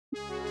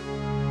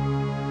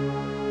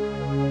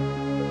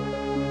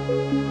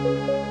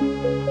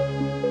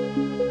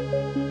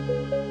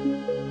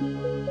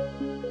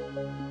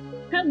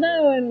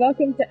Hello and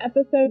welcome to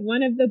episode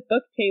 1 of The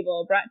Book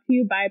Table, brought to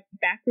you by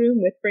Backroom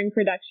Whispering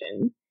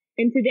Productions.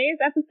 In today's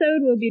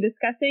episode, we'll be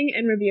discussing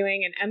and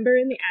reviewing An Ember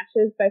in the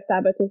Ashes by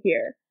Sabaa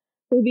Tahir.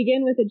 We'll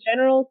begin with a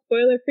general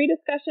spoiler-free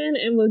discussion,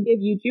 and we'll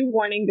give you due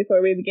warning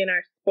before we begin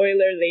our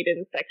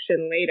spoiler-laden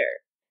section later.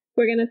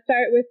 We're going to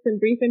start with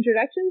some brief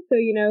introductions so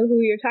you know who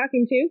you're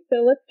talking to,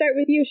 so let's start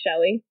with you,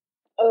 Shelly.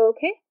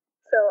 Okay,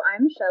 so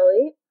I'm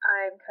Shelly.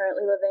 I'm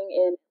currently living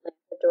in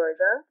Atlanta,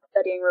 Georgia,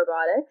 studying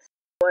robotics.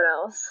 What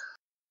else?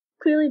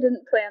 Clearly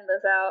didn't plan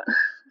this out.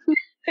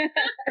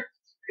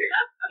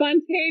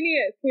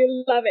 Spontaneous. We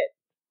love it.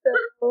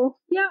 So,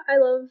 yeah,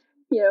 I love,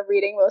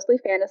 reading, mostly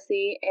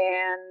fantasy,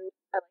 and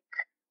I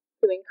like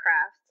doing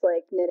crafts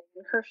like knitting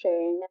and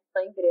crocheting and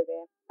playing video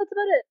games. That's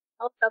about it.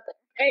 All out there.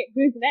 Hey,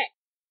 who's next?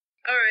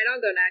 Alright,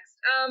 I'll go next.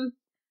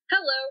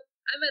 Hello,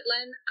 I'm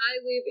Madeleine. I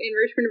live in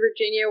Richmond,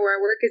 Virginia, where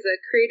I work as a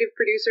creative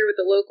producer with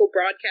a local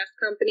broadcast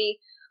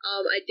company.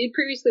 I did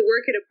previously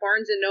work at a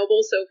Barnes &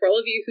 Noble, so for all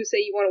of you who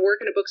say you want to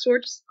work in a bookstore,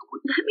 just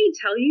let me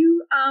tell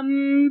you,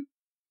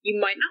 you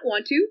might not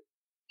want to.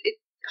 It's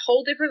a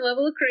whole different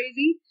level of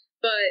crazy,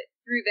 but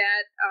through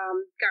that,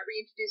 got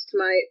reintroduced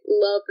to my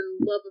love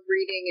of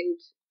reading, and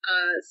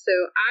so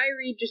I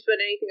read just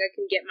about anything I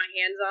can get my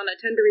hands on. I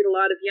tend to read a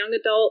lot of young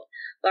adult,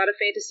 a lot of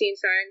fantasy and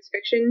science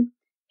fiction.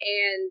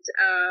 And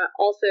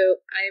also,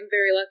 I am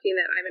very lucky in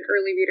that I'm an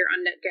early reader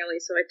on NetGalley,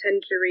 so I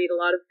tend to read a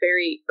lot of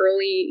very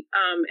early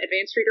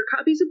advanced reader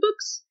copies of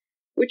books,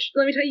 which,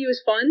 let me tell you, is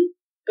fun,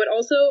 but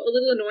also a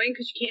little annoying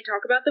because you can't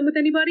talk about them with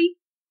anybody.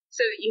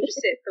 So you just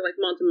sit for like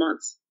months and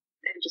months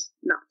and just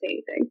not say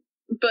anything.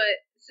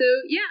 But,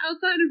 so yeah,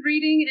 outside of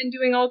reading and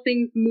doing all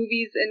things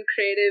movies and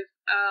creative,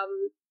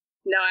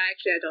 no,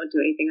 actually, I don't do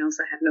anything else.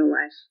 I have no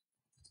life.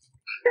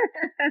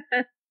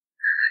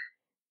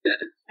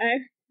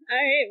 All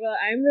right, well,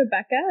 I'm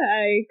Rebecca.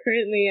 I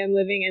currently am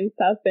living in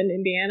South Bend,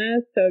 Indiana.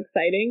 So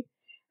exciting.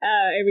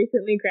 I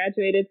recently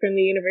graduated from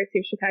the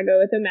University of Chicago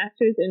with a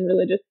master's in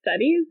religious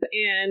studies,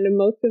 and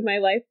most of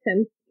my life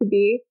tends to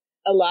be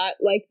a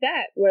lot like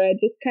that, where I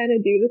just kind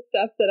of do the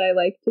stuff that I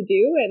like to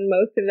do, and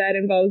most of that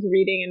involves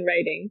reading and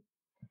writing.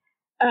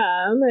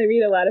 I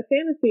read a lot of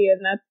fantasy,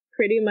 and that's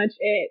pretty much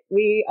it.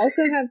 We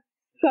also have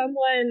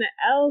someone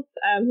else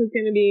who's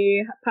going to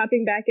be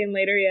popping back in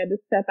later. He had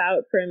to step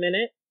out for a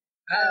minute.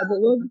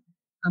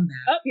 I'm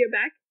back. Oh, you're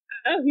back?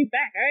 Oh, he's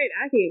back. All right,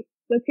 Akhi,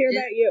 let's hear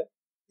about you.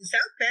 Is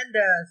South Bend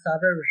a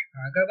suburb of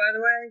Chicago, by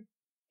the way?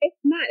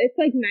 It's not. It's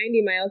like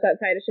 90 miles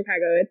outside of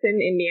Chicago. It's in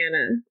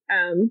Indiana.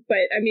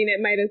 But, I mean, it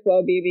might as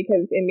well be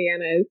because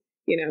Indiana is,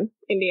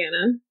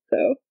 Indiana.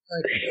 So.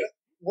 Like,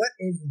 what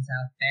is in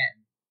South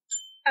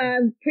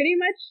Bend? Pretty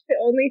much the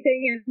only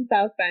thing in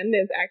South Bend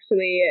is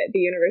actually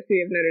the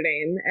University of Notre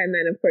Dame. And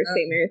then, of course,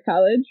 St. Mary's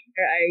College,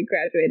 where I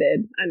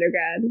graduated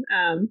undergrad.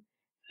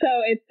 So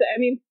it's,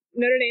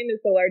 Notre Dame is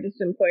the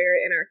largest employer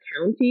in our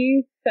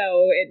county,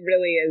 so it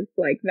really is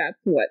like that's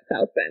what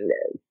South Bend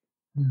is.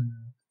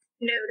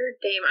 Notre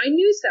Dame. I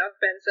knew South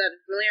Bend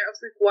sounded familiar. I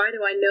was like, why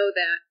do I know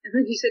that? And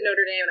then you said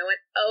Notre Dame, and I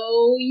went,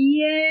 oh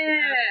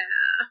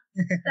yeah,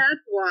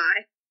 that's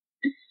why.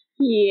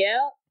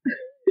 Yeah.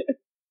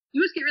 You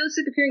must get really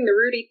sick of hearing the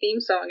Rudy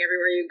theme song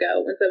everywhere you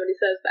go when somebody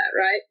says that,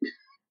 right?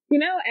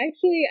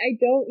 Actually, I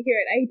don't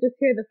hear it. I just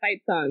hear the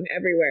fight song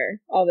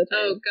everywhere all the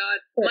time. Oh, God.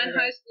 My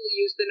high school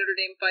used the Notre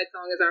Dame fight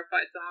song as our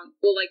fight song.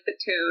 Well, like the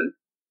tune.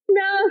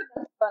 No.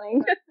 That's funny.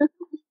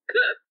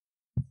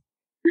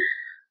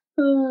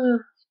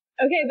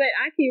 Okay, but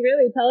Akhi,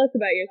 really, tell us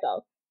about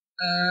yourself.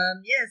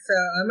 Yeah, so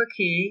I'm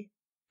Akhi,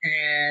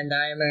 and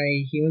I'm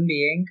a human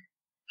being.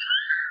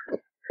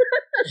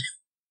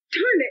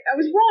 Darn it, I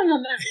was wrong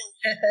on that one.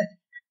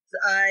 So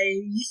I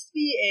used to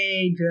be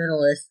a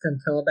journalist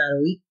until about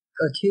a week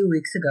or 2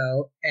 weeks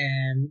ago,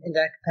 and in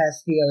that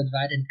capacity I would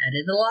write and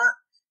edit a lot,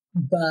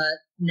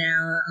 but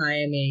now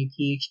I am a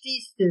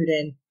PhD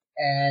student,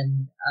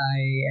 and I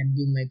am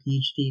doing my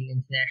PhD in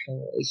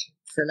international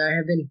relations, and I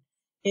have been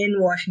in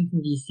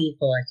Washington, D.C.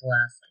 for like the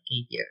last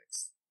 8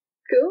 years.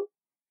 Cool.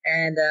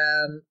 And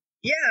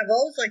yeah, I've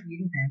always liked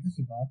reading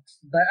fantasy books,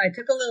 but I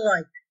took a little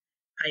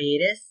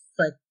hiatus,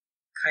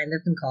 kind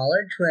of in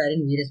college, where I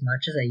didn't read as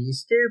much as I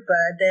used to,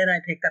 but then I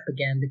picked up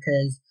again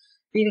because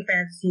reading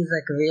fantasy is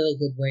a really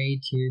good way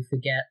to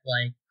forget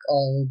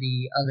all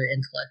the other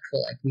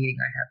intellectual reading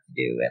I have to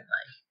do and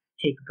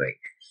take a break.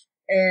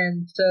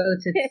 And so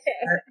it's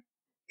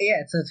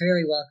yeah, so it's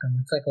really welcome.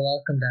 It's like a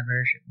welcome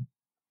diversion.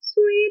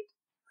 Sweet.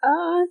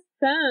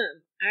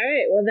 Awesome. All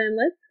right, well then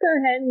let's go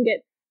ahead and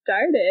get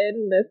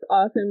started in this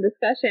awesome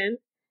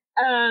discussion.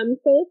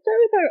 So let's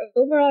start with our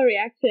overall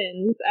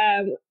reactions.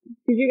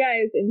 Did you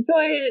guys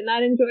enjoy it,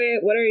 not enjoy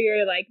it? What are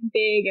your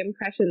big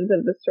impressions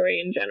of the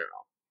story in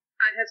general?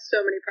 I have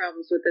so many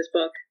problems with this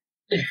book.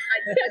 I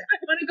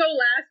want to go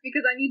last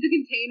because I need to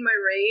contain my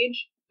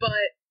rage,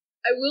 but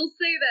I will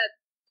say that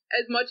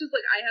as much as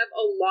I have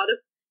a lot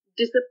of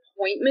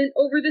disappointment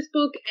over this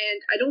book,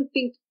 and I don't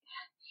think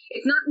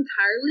it's not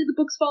entirely the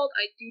book's fault.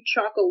 I do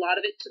chalk a lot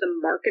of it to the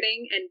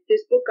marketing, and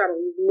this book got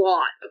a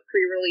lot of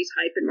pre-release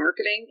hype and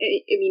marketing.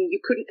 I mean,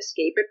 you couldn't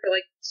escape it for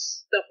like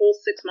the whole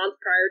 6 months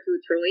prior to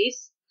its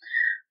release.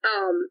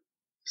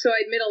 So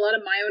I admit a lot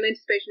of my own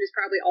anticipation is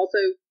probably also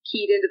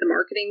keyed into the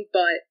marketing,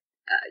 but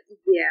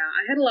yeah,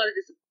 I had a lot of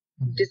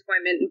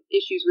disappointment and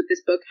issues with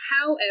this book.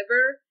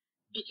 However,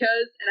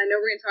 because, and I know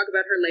we're going to talk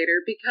about her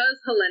later, because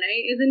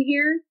Helene is in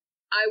here,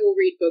 I will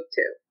read book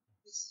 2.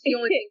 It's the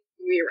only thing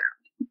keeping me around.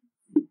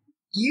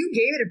 You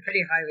gave it a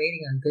pretty high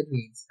rating on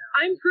Goodreads. So.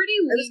 I'm pretty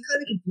I was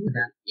kind of confused with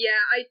that.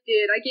 Yeah, I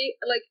did. I gave,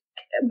 like,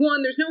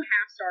 1, there's no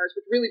half stars,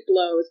 which really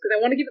blows, because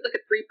I want to give it like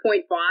a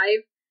 3.5,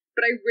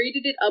 but I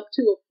rated it up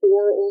to a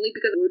 4 only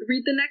because I would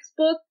read the next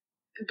book.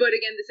 But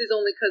again, this is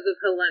only because of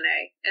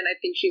Helene, and I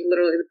think she's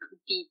literally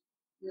the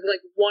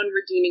like one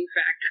redeeming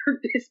factor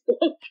of this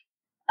book.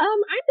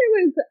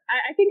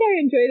 I think I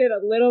enjoyed it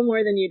a little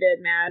more than you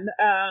did, Mad.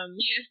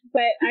 Yeah.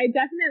 But I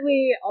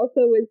definitely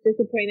also was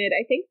disappointed.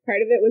 I think part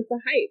of it was the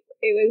hype.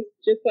 It was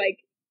just like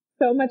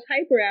so much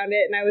hype around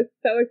it, and I was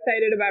so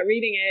excited about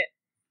reading it.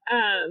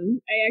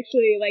 I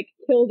actually like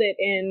killed it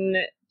in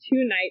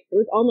 2 nights.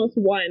 It was almost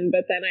 1,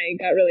 but then I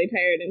got really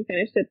tired and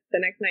finished it the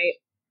next night.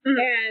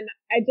 Mm-hmm. And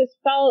I just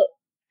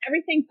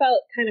everything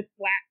felt kind of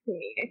flat to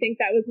me. I think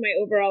that was my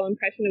overall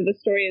impression of the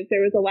story, is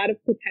there was a lot of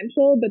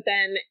potential, but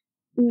then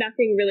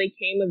nothing really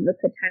came of the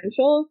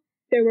potential.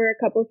 There were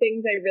a couple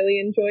things I really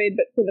enjoyed,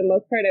 but for the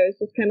most part, I was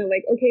just kind of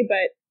like, okay,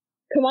 but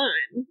come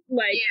on.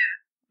 Like,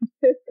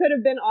 this could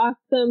have been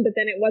awesome, but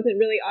then it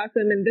wasn't really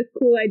awesome, and this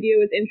cool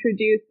idea was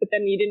introduced, but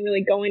then you didn't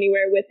really go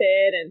anywhere with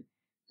it. And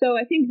so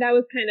I think that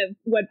was kind of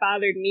what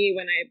bothered me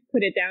when I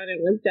put it down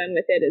and was done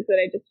with it, is that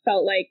I just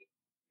felt like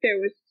there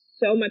was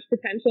so much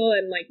potential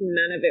and like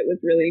none of it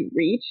was really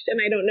reached. And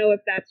I don't know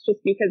if that's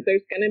just because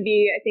there's going to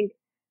be, I think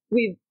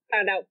we've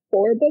found out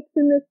 4 books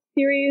in this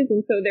series,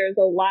 and so there's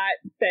a lot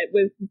that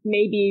was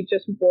maybe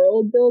just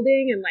world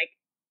building and like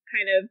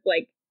kind of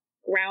like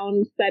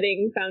ground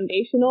setting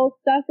foundational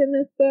stuff in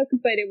this book,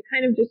 but it was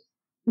kind of just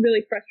really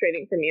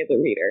frustrating for me as a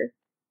reader.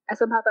 I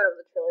somehow thought it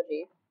was a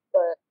trilogy,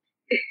 but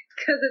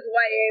because it's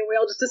YA, we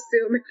all just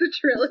assume it's a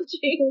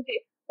trilogy.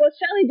 Well,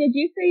 Shelly, did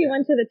you say you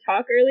went to the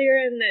talk earlier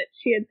and that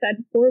she had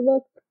said 4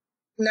 books?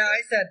 No,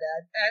 I said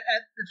that.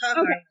 At the talk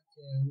I went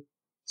to,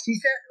 she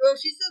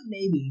said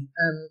maybe.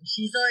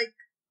 She's like,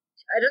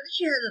 I don't think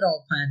she has it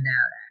all planned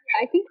out.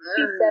 I think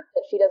she said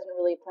that she doesn't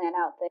really plan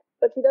out things,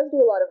 but she does do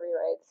a lot of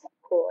rewrites.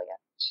 Cool, I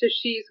guess. So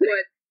she's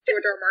what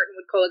George R. R. Martin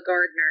would call a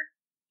gardener.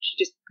 She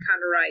just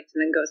kind of writes and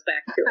then goes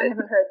back to it. I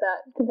haven't heard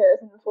that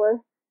comparison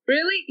before.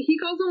 Really? He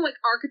calls them like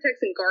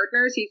architects and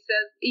gardeners. He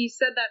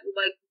said that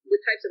like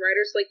with types of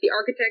writers, like the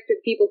architect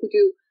are people who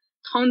do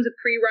tons of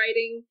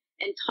pre-writing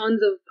and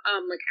tons of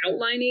like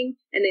outlining,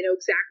 and they know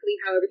exactly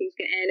how everything's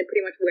gonna end and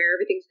pretty much where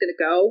everything's gonna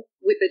go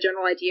with the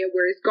general idea.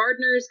 Whereas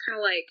gardeners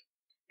kind of like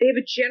they have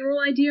a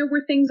general idea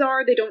where things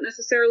are. They don't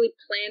necessarily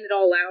plan it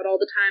all out all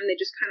the time. They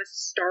just kind of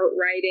start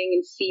writing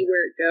and see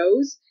where it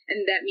goes.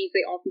 And that means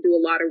they often do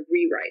a lot of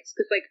rewrites.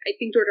 Because, like, I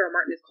think George R. R.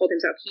 Martin has called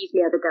himself, he's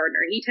more of a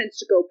gardener. He tends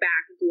to go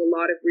back and do a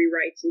lot of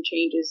rewrites and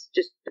changes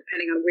just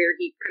depending on where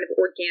he kind of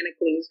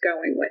organically is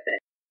going with it.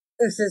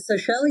 So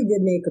Shelly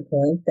did make a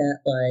point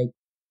that, like,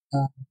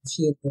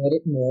 she enjoyed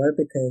it more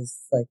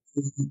because, like,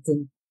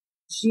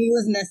 she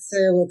wasn't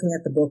necessarily looking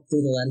at the book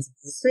through the lens of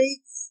history.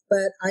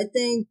 But I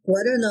think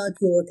whether or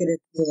not you look at it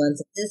through the lens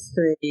of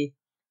history,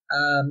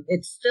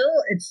 it's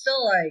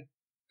still like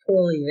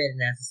poorly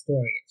written as a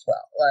story as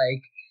well.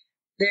 Like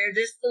there's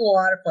just a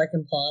lot of like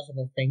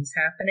implausible things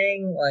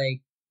happening.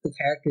 Like the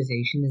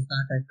characterization is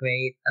not that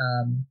great.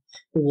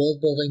 The world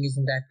building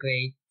isn't that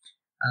great.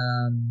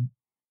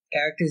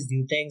 Characters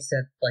do things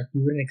that like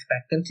you wouldn't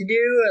expect them to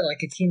do, or like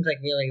it seems like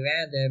really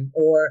random,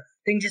 or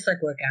things just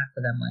like work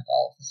after them like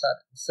all of a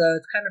sudden. So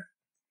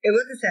it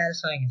wasn't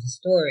satisfying as a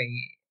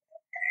story.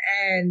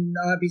 And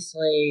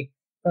obviously,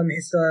 from a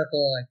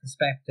historical like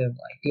perspective,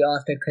 like the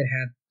author could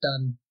have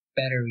done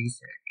better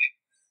research.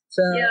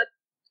 So,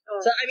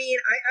 so I mean,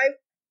 I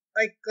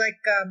like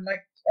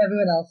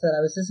everyone else said, I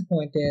was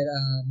disappointed.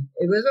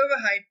 It was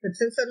overhyped, but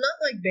since I'm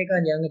not like big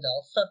on young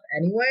adult stuff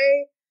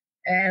anyway,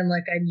 and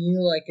like I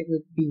knew like it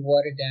would be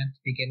watered down to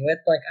begin with,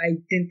 like I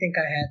didn't think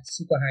I had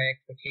super high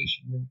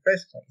expectations in the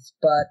first place.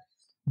 But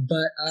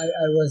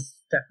I was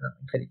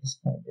definitely pretty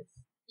disappointed.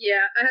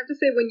 Yeah, I have to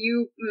say, when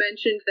you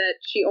mentioned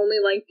that she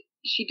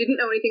didn't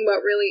know anything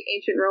about really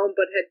ancient Rome,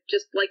 but had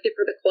just liked it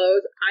for the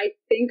clothes, I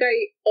think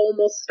I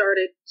almost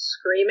started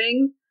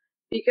screaming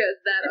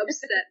because that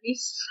upset me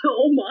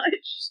so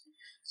much.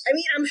 I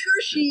mean, I'm sure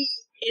she,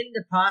 in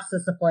the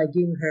process of like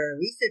doing her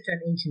research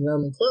on ancient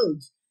Roman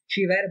clothes,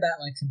 she read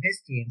about like some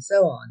history and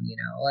so on, you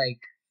know,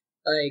 like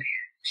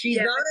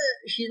she's not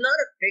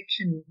a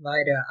fiction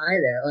writer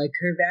either. Like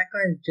her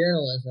background is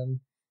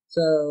journalism.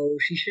 So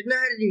she should know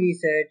how to do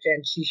research,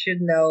 and she should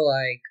know,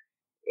 like,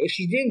 if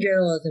she's doing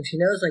journalism, she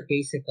knows, like,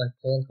 basic, like,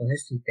 political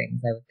history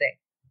things, I would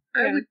think.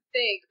 I would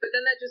think, but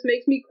then that just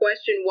makes me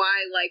question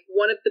why, like,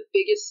 one of the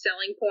biggest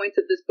selling points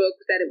of this book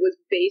was that it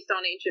was based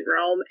on ancient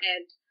Rome,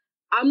 and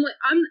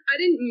I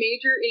didn't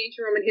major in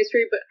ancient Roman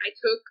history, but I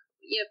took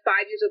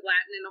 5 years of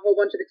Latin and a whole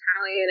bunch of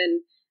Italian, and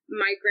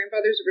my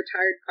grandfather's a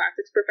retired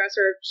classics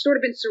professor. I've sort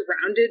of been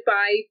surrounded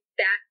by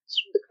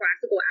the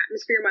classical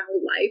atmosphere my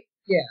whole life.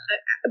 Yeah.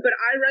 But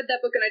I read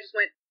that book and I just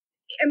went,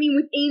 I mean,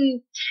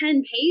 within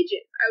 10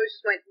 pages, I was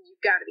just like,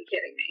 you've got to be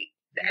kidding me.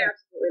 Yeah.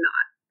 Absolutely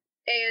not.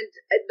 And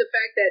the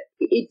fact that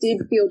it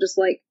did feel just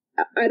like,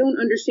 I don't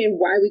understand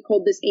why we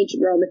called this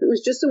ancient Rome. If it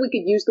was just so we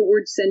could use the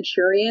word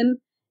centurion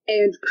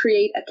and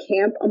create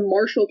a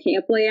martial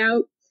camp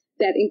layout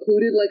that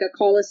included like a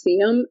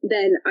coliseum,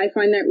 then I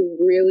find that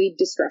really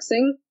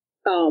distressing.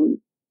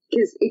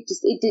 Because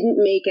it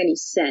didn't make any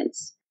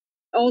sense.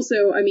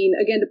 Also, I mean,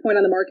 again, to point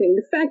on the marketing,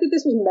 the fact that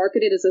this was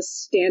marketed as a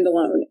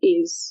standalone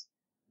is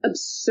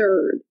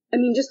absurd. I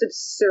mean, just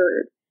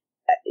absurd.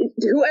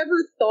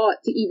 Whoever thought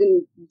to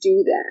even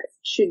do that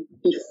should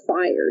be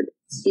fired,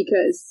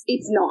 because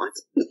it's not.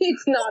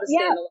 It's not a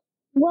standalone.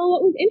 Well,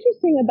 what was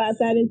interesting about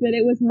that is that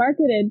it was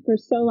marketed for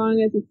so long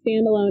as a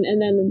standalone,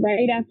 and then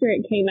right after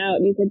it came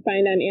out, you could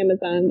find on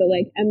Amazon the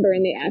like Ember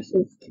and the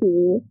Ashes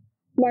 2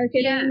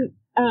 marketing. Yeah.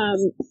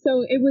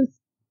 So it was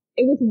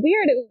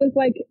weird. It was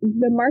like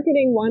the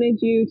marketing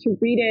wanted you to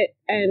read it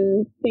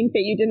and think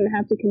that you didn't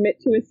have to commit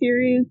to a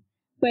series,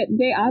 but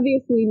they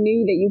obviously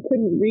knew that you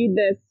couldn't read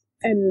this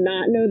and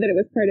not know that it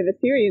was part of a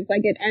series.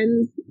 Like, it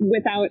ends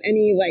without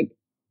any like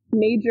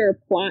major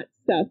plot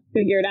stuff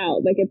figured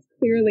out. Like, it's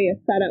clearly a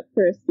setup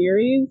for a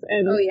series,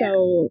 and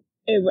so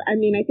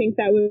I think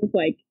that was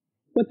like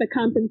what the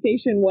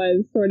compensation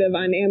was sort of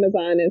on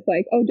Amazon, is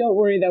like, oh, don't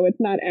worry though,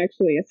 it's not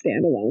actually a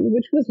standalone,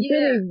 which was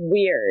really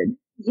weird.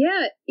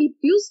 Yeah, it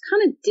feels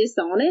kind of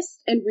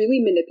dishonest and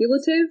really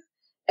manipulative.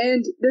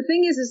 And the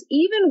thing is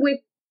even with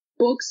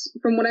books,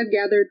 from what I've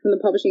gathered from the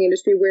publishing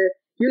industry, where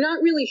you're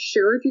not really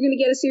sure if you're going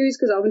to get a series,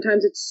 because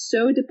oftentimes it's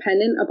so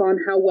dependent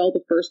upon how well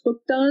the first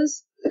book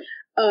does.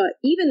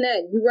 Even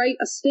then, you write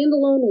a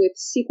standalone with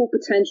sequel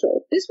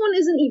potential. This one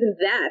isn't even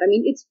that. I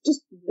mean, it's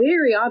just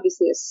very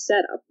obviously a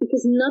setup,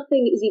 because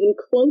nothing is even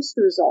close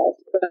to resolved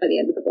by the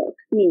end of the book.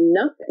 I mean,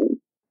 nothing.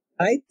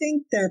 I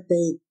think that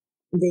they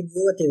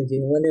knew what they were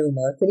doing when they were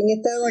marketing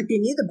it, though. Like, they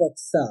knew the book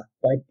sucked.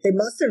 Like, they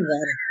must have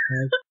read it.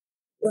 Like,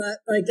 but,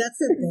 like, that's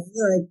the thing.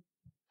 Like,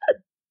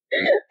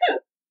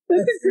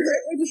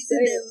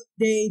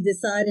 they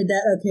decided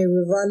that, okay,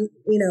 we're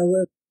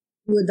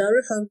done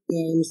with Hunger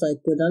Games, like,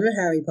 we're done with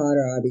Harry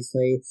Potter,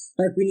 obviously.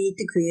 Like, we need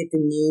to create the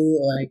new,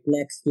 like,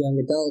 next young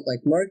adult,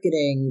 like,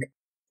 marketing,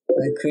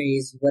 like,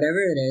 craze, whatever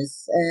it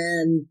is.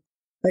 And,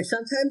 like,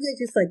 sometimes they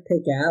just, like,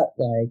 pick out,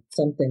 like,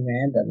 something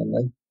random and,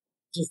 like,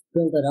 just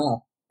build it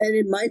up. And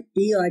it might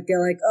be, like,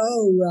 they're like,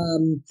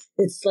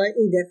 it's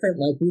slightly different.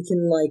 Like, we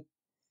can, like,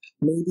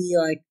 maybe,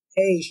 like,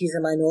 hey, she's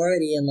a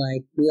minority, and,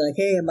 like, be like,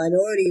 hey, a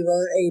minority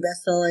wrote a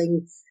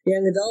best-selling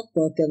young adult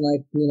book, and,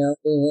 like, we'll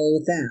roll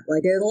with that.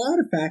 Like, there's a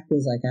lot of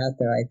factors, like, out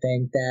there, I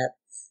think, that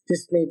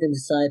just made them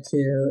decide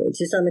to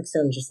some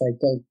extent, just, like,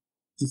 build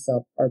this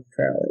up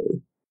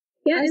arbitrarily.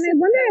 Yeah, and I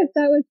wonder if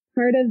that was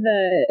part of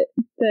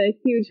the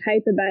huge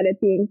hype about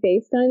it being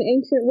based on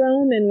ancient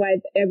Rome, and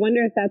why I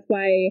wonder if that's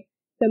why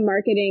the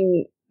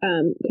marketing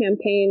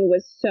campaign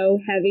was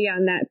so heavy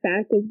on that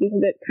fact, is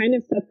because it kind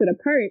of sets it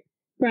apart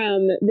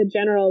from the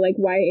general like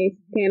YA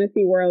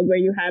fantasy world, where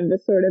you have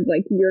this sort of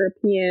like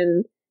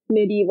European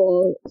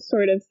medieval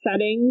sort of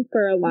setting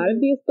for a lot of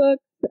these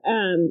books.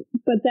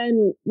 But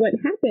then what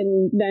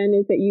happened then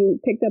is that you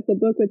picked up the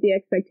book with the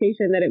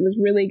expectation that it was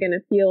really going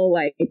to feel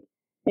like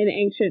an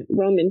ancient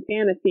Roman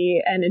fantasy,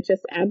 and it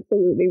just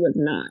absolutely was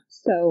not.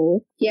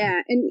 So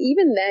yeah, and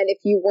even then, if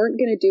you weren't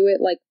going to do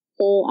it like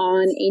full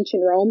on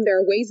ancient Rome, there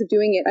are ways of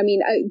doing it. I mean,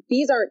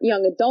 these aren't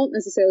young adult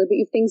necessarily, but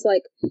you have things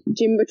like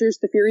Jim Butcher's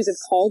The Furies of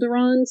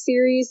Calderon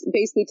series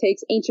basically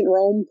takes ancient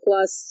Rome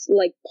plus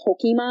like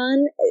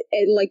Pokemon,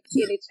 and like,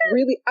 and it's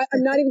really,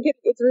 I'm not even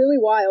kidding, it's really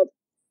wild.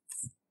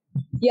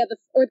 Yeah,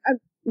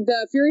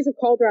 the Furies of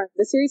Calderon,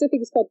 the series I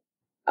think is called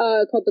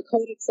the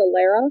Codex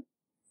Alera,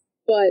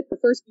 but the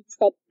first book is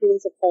called The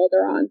Furies of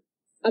Calderon.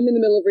 I'm in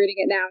the middle of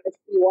reading it now. It's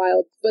pretty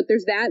wild. But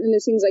there's that, and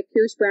there's things like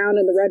Pierce Brown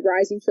and the Red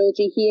Rising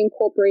trilogy. He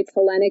incorporates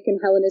Hellenic and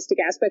Hellenistic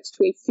aspects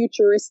to a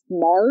futurist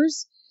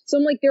Mars. So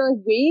I'm like, there are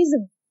ways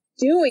of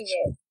doing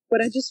it,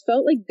 but I just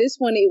felt like this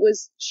one,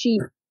 she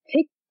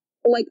picked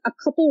like a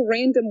couple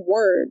random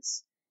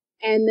words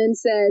and then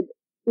said,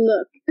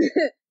 look,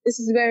 this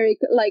is very,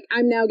 like,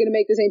 I'm now going to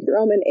make this ancient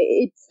Roman.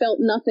 It felt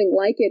nothing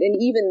like it. And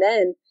even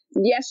then,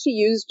 yes, she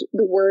used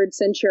the word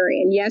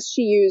centurion. Yes,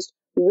 she used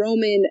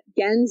Roman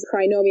gens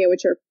trinomia,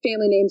 which are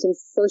family names and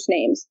first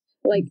names.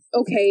 Like,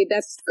 okay,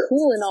 that's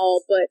cool and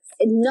all, but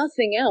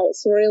nothing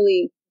else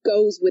really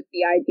goes with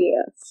the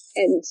idea.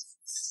 And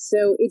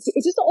so it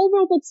just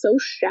overall felt so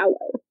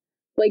shallow.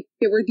 Like,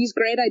 there were these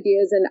great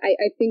ideas, and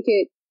I think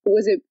it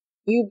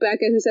you,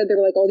 Becca, who said there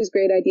were like all these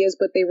great ideas,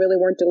 but they really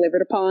weren't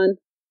delivered upon.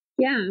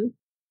 Yeah.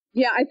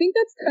 Yeah, I think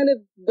that's kind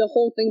of the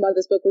whole thing about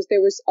this book was there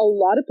was a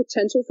lot of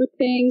potential for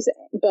things,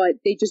 but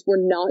they just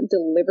were not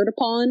delivered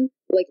upon,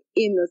 like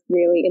in the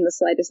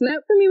slightest. And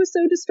that for me was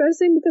so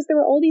distressing because there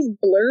were all these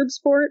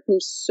blurbs for it from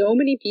so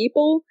many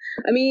people.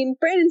 I mean,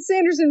 Brandon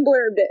Sanderson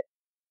blurbed it.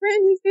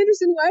 Brandon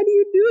Sanderson, why do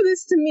you do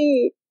this to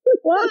me?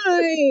 Why?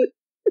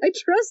 I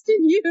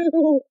trusted you.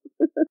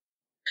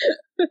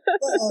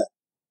 Well,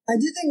 I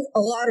do think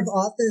a lot of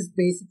authors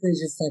basically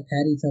just like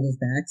pat each other's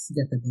backs to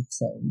get the book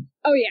sold.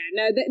 Oh yeah,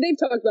 no, they've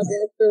talked about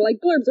blurbs. They're like,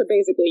 blurbs are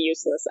basically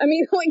useless. I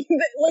mean,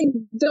 like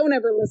don't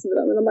ever listen to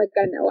them. And I'm like,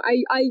 I know.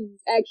 I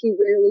actually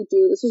rarely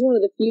do. This was one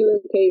of the few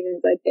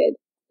occasions I did.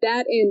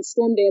 That and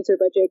Storm Dancer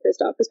by J.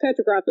 Kristoff, because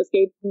Patrick Rothfuss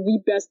gave the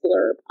best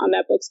blurb on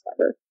that book's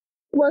cover.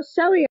 Well,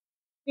 Shelly,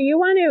 do you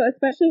want to,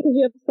 especially because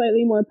you have a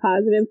slightly more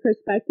positive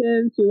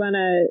perspective, do you want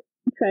to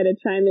try to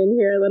chime in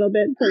here a little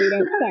bit so we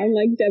don't sound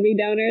like Debbie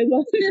Downers?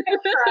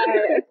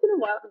 Try. It's been a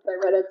while since I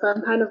read it, so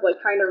I'm kind of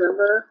like trying to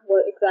remember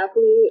what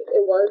exactly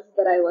it was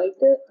that I liked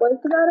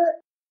about it.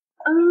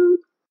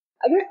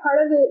 I guess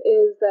part of it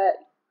is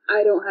that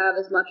I don't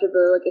have as much of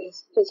a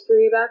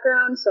history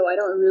background, so I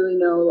don't really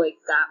know like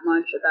that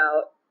much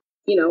about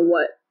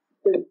what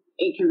the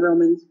ancient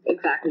Romans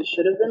exactly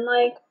should have been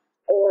like,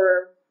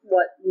 or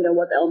what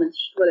what the elements,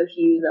 whether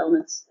she used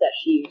elements that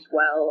she used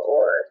well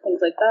or things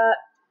like that.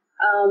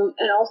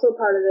 And also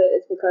part of it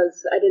is because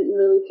I didn't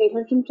really pay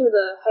attention to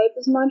the hype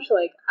as much.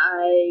 Like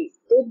I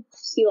did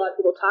see a lot of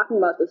people talking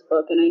about this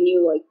book, and I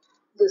knew like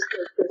this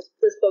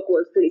book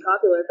was pretty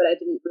popular, but I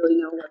didn't really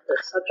know what the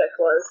subject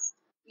was.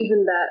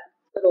 Even that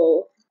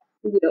little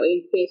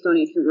based on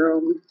ancient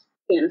Rome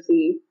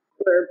fantasy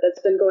blurb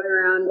that's been going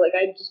around, like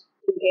I just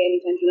didn't pay any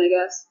attention. I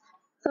guess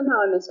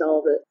somehow I missed all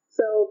of it.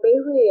 So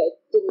basically, I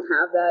didn't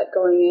have that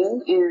going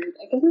in, and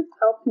I guess it's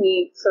helped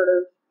me sort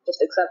of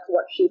just accept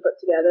what she put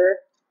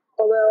together.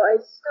 Although I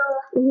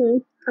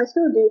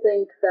still do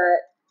think that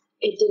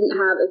it didn't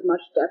have as much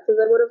depth as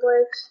I would have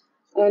liked,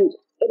 and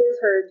it is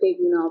her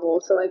debut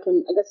novel, so I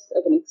guess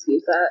I can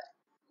excuse that.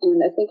 And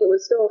I think it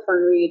was still a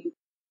fun read.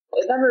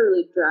 It never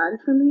really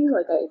dragged for me.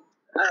 Like I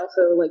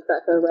also like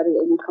that I read it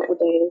in a couple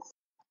days.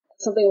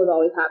 Something was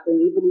always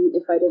happening, even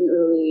if I didn't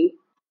really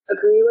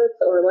agree with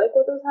or like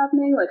what was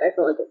happening. Like I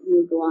felt like it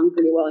moved along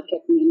pretty well and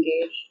kept me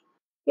engaged.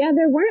 Yeah,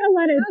 there weren't a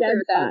lot of dead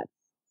spots.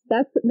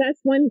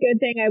 That's one good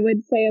thing I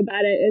would say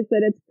about it is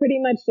that it's pretty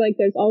much like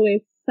there's always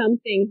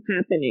something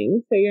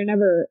happening. So you're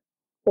never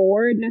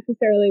bored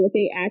necessarily with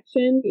the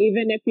action,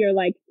 even if you're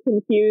like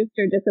confused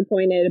or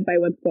disappointed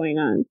by what's going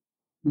on.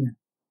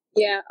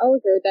 Yeah, I'll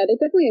agree with that. It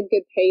definitely had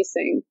good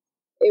pacing.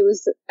 It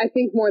was, I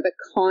think, more the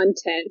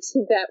content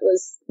that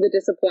was the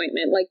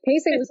disappointment. Like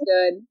pacing was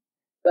good,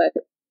 but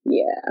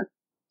yeah.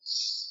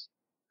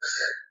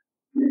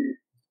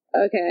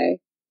 Okay.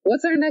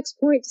 What's our next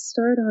point to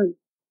start on?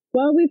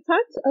 Well, we've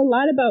talked a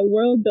lot about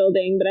world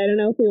building, but I don't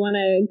know if we want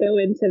to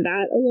go into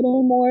that a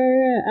little more,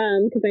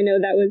 because I know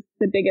that was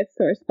the biggest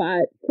sore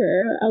spot for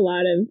a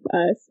lot of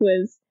us,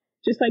 was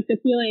just like the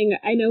feeling.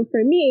 I know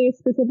for me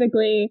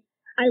specifically,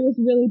 I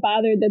was really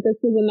bothered that this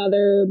was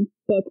another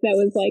book that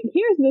was like,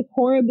 here's this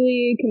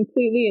horribly,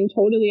 completely, and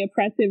totally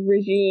oppressive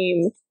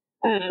regime,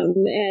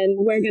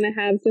 and we're going to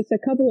have just a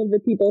couple of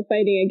the people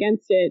fighting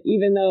against it,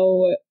 even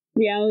though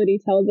reality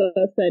tells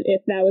us that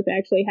if that was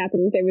actually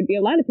happening, there would be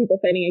a lot of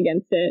people fighting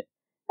against it.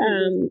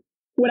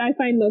 What I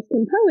find most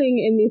compelling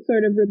in these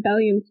sort of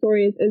rebellion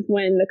stories is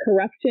when the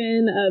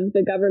corruption of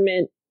the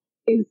government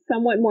is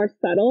somewhat more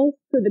subtle.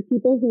 So the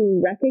people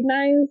who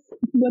recognize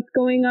what's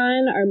going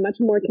on are much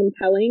more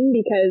compelling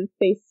because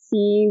they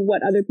see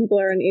what other people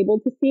are unable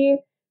to see.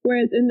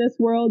 Whereas in this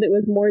world, it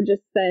was more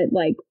just that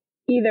like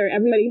either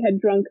everybody had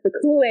drunk the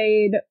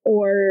Kool-Aid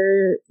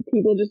or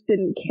people just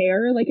didn't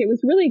care. Like it was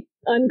really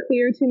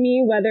unclear to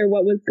me whether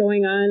what was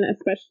going on,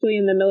 especially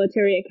in the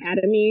military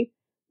academy,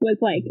 was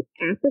like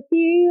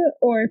apathy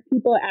or if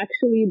people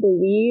actually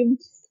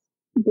believed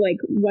like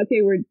what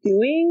they were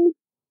doing,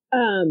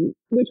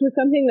 which was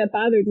something that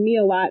bothered me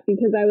a lot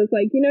because I was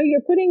like,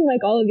 you're putting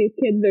like all of these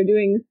kids, they're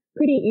doing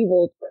pretty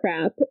evil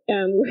crap,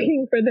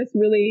 working for this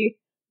really,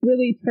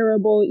 really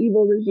terrible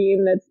evil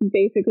regime that's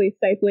basically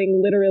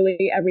stifling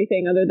literally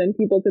everything other than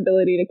people's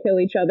ability to kill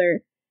each other.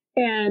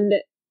 And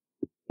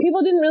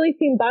people didn't really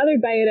seem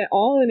bothered by it at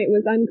all, and it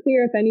was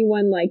unclear if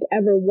anyone like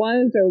ever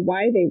was or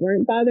why they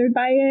weren't bothered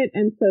by it.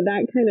 And so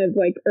that kind of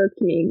like irked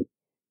me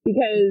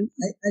because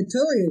I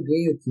totally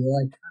agree with you.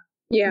 Like,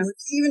 yeah, were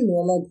even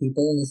normal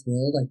people in this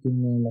world like doing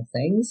normal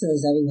things, or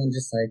is everyone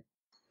just like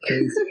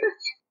crazy?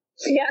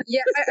 Yeah.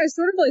 I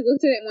sort of like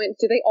looked at it and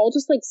went, do they all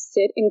just like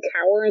sit and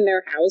cower in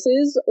their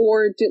houses,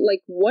 or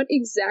what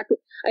exactly?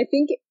 I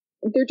think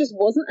there just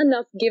wasn't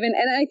enough given,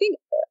 and I think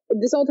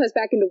this all ties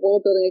back into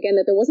world building again,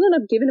 that there wasn't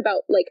enough given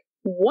about like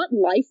what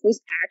life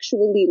was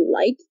actually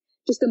like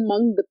just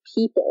among the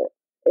people.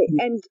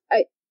 And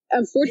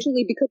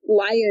unfortunately, because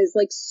Laia is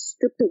like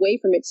stripped away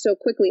from it so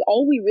quickly,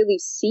 all we really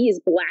see is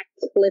Black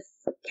Cliff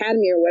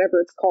Academy or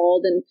whatever it's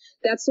called, and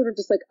that's sort of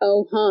just like,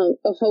 oh ho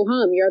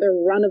hum, you're the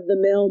run of the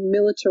mill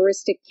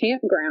militaristic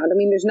campground. I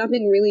mean, there's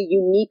nothing really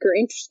unique or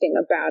interesting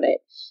about it.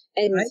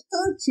 And I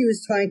thought she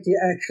was trying to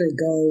actually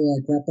go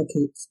like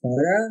replicate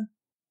Sparta.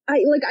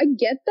 I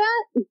get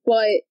that,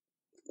 but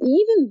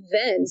even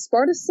then,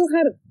 Sparta still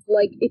had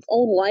like its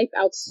own life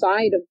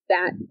outside of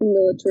that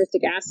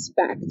militaristic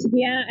aspect.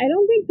 Yeah, I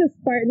don't think the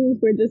Spartans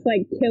were just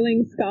like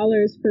killing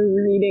scholars for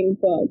reading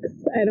books.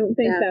 I don't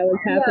think that was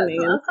happening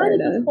in outside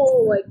Sparta. of this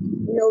whole like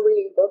no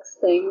reading books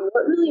thing,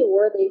 what really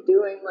were they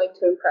doing like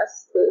to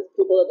impress the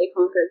people that they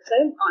conquered? Because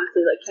I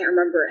honestly can't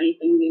remember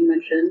anything being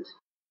mentioned.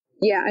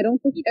 Yeah, I don't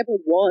think it ever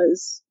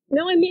was.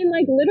 No, I mean,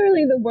 like,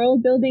 literally the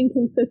world building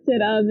consisted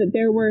of,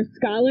 there were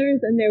scholars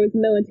and there was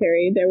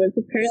military. There was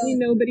apparently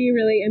nobody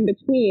really in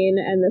between,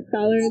 and the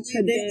scholars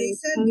had been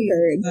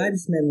conquered.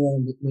 Tribesmen were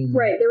in between.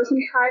 Right, there were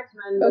some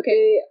tribesmen, but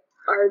they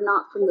are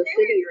not from the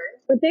city, right?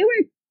 But they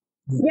were,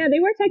 they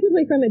were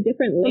technically from a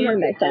different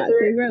land, I thought.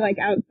 They were, like,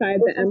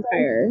 outside the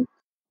empire.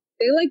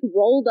 They, like,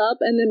 rolled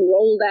up and then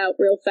rolled out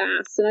real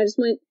fast, and I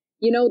just went,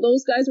 you know,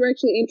 those guys were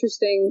actually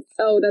interesting.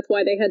 Oh, that's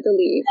why they had to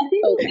leave. I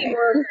think we'll see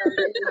more of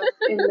them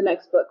in the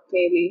next book,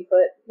 maybe.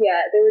 But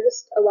yeah, there were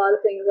just a lot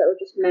of things that were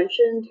just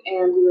mentioned,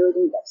 and we really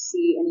didn't get to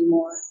see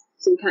anymore.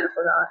 So we kind of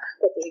forgot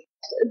that they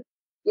existed.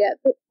 Yeah,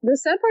 the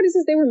sad part is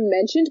they were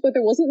mentioned, but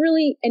there wasn't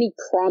really any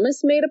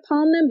promise made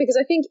upon them, because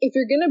I think if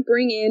you're going to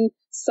bring in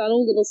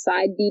subtle little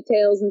side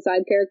details and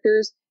side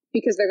characters,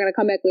 because they're going to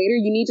come back later,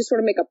 you need to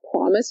sort of make a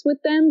promise with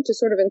them to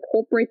sort of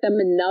incorporate them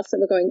enough that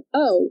we're going,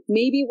 oh,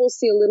 maybe we'll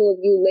see a little of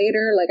you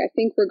later, like I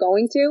think we're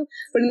going to.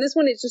 But in this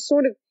one, it's just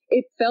sort of,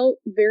 it felt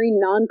very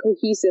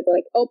non-cohesive,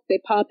 like, oh, they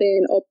pop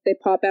in, oh, they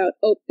pop out,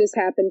 oh, this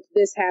happened.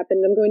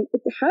 I'm going,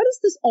 how does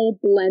this all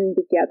blend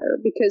together?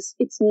 Because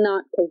it's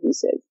not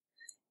cohesive.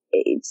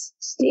 It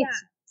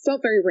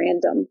felt very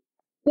random.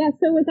 Yeah,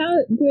 so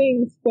without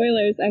doing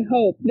spoilers, I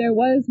hope, there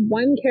was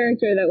one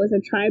character that was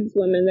a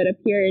tribeswoman that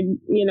appeared,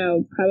 you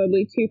know,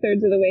 probably 2/3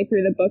 of the way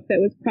through the book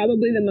that was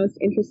probably the most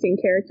interesting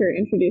character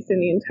introduced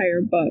in the entire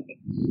book.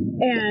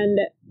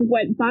 And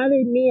what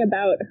bothered me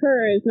about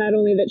her is not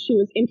only that she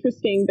was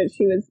interesting, but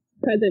she was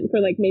present for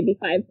like maybe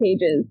 5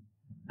 pages,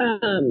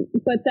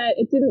 but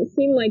that it didn't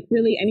seem like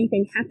really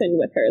anything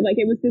happened with her. Like,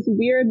 it was this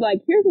weird,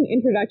 like, here's an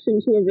introduction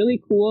to a really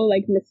cool,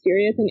 like,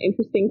 mysterious and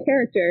interesting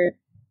character.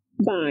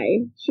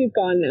 Bye. She's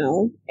gone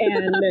now.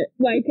 And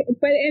like,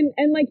 but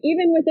and like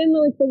even within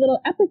the little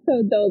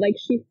episode though, like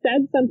she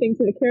said something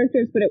to the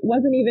characters, but it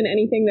wasn't even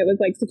anything that was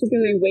like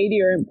particularly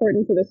weighty or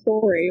important to the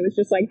story. It was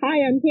just like,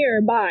 hi, I'm here,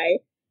 bye.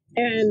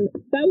 And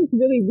that was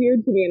really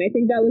weird to me. And I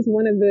think that was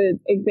one of the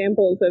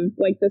examples of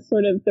like the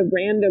sort of the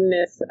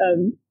randomness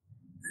of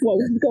what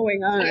was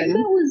going on. I think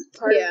that was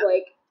part of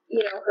like,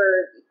 you know, her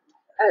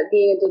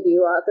being a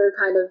debut author,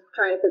 kind of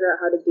trying to figure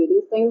out how to do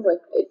these things. Like,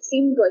 it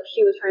seemed like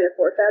she was trying to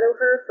foreshadow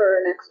her for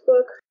her next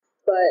book,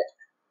 but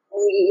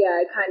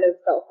I kind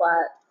of felt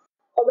flat.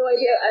 Although I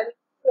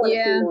want to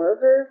see more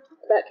of her,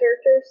 that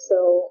character,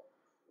 so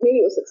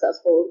maybe it was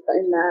successful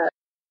in that.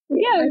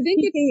 Yeah, I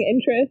think it's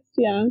interest,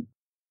 yeah.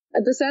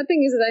 The sad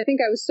thing is that I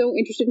think I was so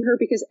interested in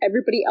her because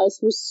everybody else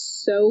was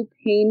so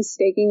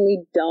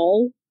painstakingly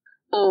dull,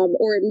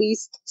 or at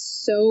least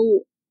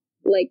so,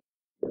 like,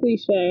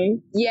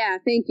 cliche. Yeah,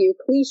 thank you.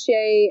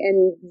 Cliche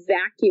and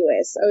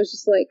vacuous. I was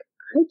just like,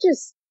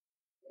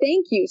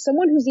 thank you.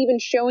 Someone who's even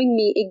showing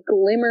me a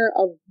glimmer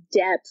of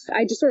depth.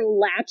 I just sort of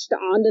latched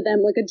onto them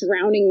like a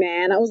drowning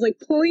man. I was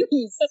like,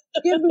 please,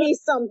 give me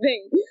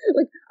something.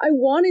 Like, I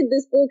wanted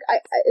this book.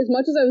 As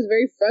much as I was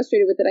very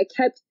frustrated with it, I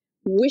kept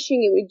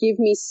wishing it would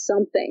give me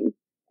something.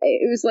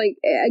 It was like,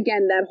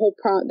 again, that whole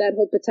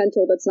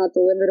potential that's not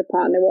delivered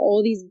upon. There were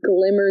all these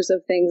glimmers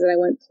of things, and I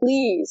went,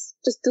 please,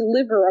 just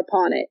deliver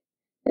upon it.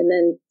 And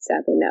then,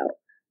 sadly, no.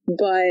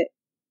 But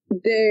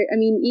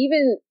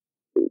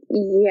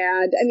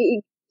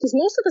because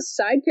most of the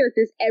side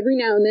characters every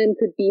now and then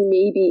could be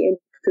maybe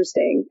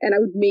interesting, and I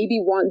would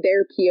maybe want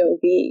their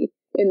POV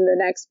in the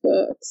next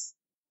books,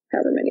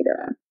 however many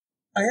there are.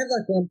 I had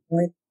like one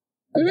point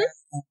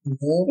about the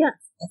world. Yeah.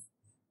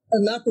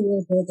 Not the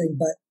world building,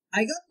 but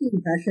I got the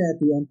impression that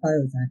the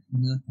Empire was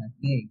actually not that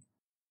big.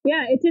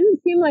 Yeah, it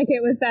didn't seem like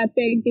it was that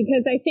big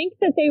because I think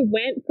that they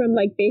went from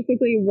like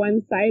basically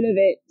one side of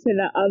it to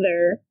the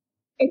other.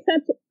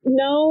 Except,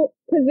 no,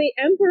 because the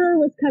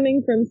Emperor was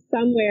coming from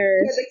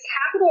somewhere. Yeah, the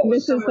capital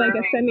was This is like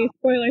a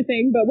semi-spoiler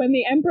thing, but when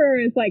the Emperor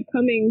is like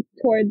coming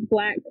towards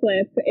Black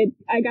Cliff,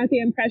 I got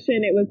the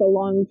impression it was a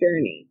long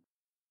journey.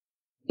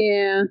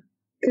 Yeah,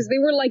 because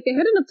they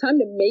had enough time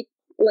to make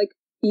like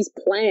these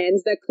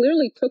plans that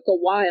clearly took a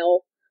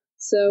while.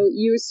 So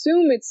you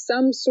assume it's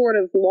some sort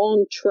of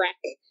long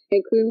trek.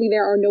 And clearly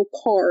there are no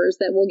cars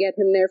that will get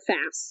him there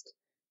fast.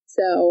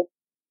 So,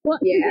 well,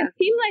 yeah. It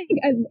seemed like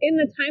in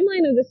the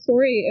timeline of the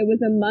story, it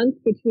was a month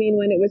between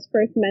when it was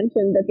first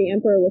mentioned that the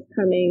Emperor was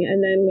coming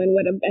and then when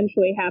what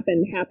eventually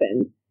happened.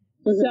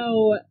 Mm-hmm.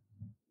 So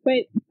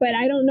But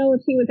I don't know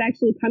if he was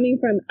actually coming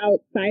from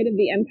outside of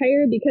the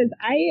empire, because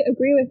I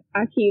agree with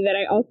Akhi that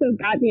I also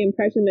got the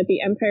impression that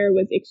the empire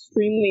was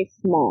extremely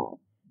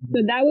small. So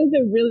that was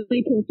a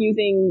really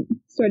confusing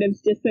sort of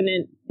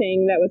dissonant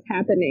thing that was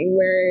happening,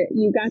 where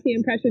you got the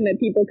impression that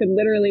people could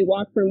literally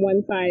walk from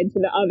one side to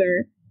the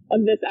other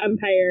of this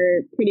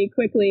empire pretty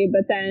quickly,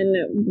 but then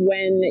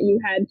when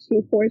you had two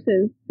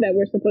forces that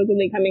were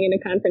supposedly coming into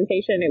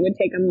confrontation, it would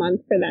take a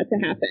month for that to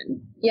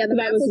happen. Yeah, the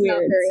map was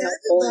not very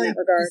helpful in that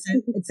regard.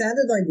 It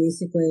sounded like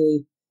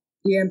basically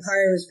the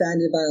empire was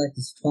founded by like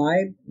this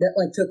tribe that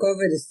like took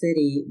over the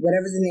city,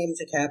 whatever the name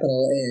of the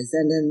capital is,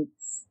 and then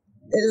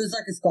it was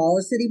like a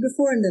scholar city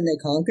before, and then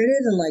they conquered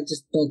it and like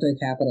just built their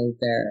capital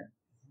there,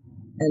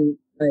 and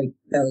like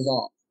that was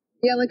all.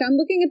 Yeah, like I'm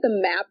looking at the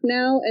map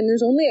now, and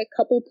there's only a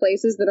couple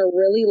places that are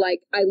really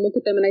like, I look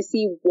at them and I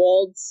see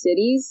walled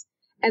cities,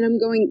 and I'm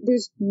going,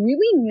 there's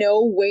really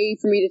no way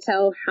for me to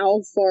tell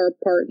how far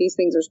apart these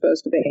things are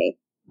supposed to be.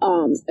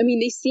 I mean,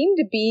 they seem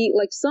to be,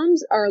 like, some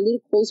are a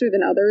little closer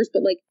than others,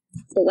 but like,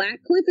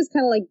 Blackcliff is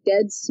kind of like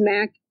dead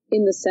smack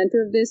in the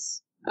center of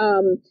this.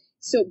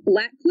 So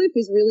Blackcliff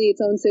is really its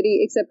own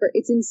city, except for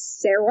it's in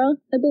Serra,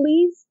 I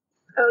believe.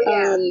 Oh,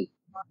 yeah. Serra. And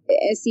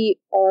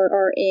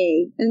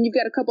then you've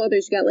got a couple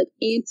others. You got like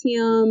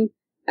Antium,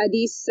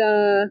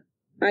 Adisa,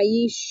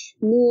 Aish,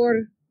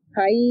 Nur,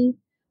 Hai,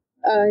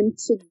 and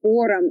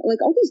Tiboram.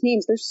 Like all these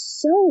names, they're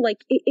so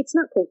like, it's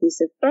not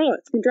cohesive. Oh,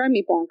 it's gonna drive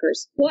me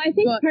bonkers. Well, I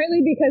think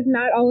partly because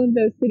not all of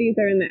those cities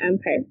are in the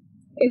empire.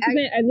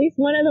 At least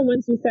one of the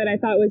ones you said I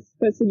thought was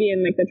supposed to be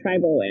in like the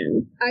tribal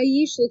land.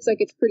 Aish looks like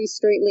it's pretty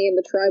straightly in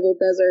the tribal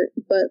desert,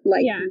 but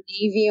like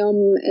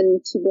Navium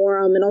and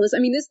Tiboram and all this.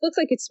 I mean, this looks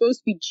like it's supposed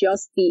to be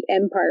just the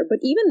empire,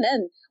 but even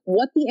then,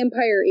 what the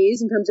empire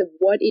is in terms of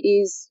what it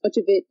is, much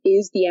of it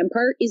is the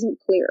empire, isn't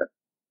clear.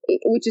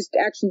 Which is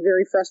actually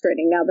very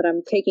frustrating now that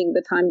I'm taking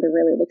the time to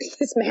really look at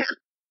this map.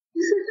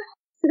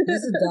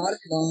 There's a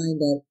dotted line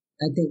that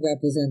I think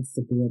represents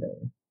the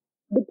border.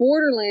 The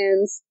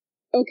borderlands.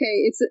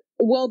 Okay,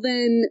 well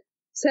then,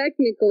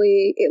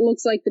 technically, it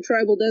looks like the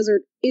tribal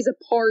desert is a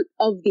part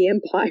of the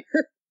empire.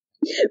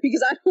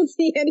 Because I don't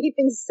see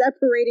anything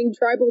separating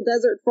tribal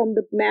desert from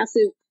the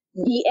massive,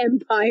 the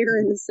empire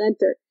in the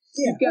center.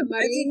 Yeah, you've got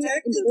Madeleine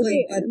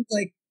technically, but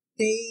like,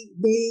 they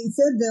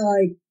said that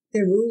like,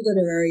 they ruled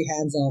in a very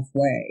hands-off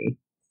way.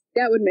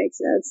 That would make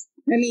sense.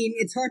 I mean,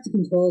 it's hard to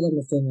control them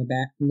if they're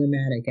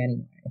nomadic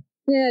anyway.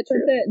 Yeah,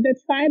 true. But the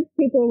tribes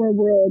people were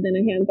ruled in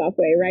a hands-off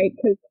way, right?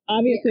 Because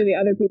obviously the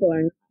other people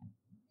are not.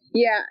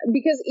 Yeah,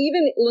 because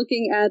even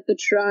looking at the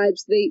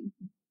tribes, the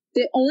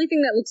only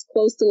thing that looks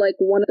close to like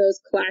one of those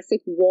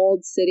classic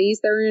walled cities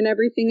that are in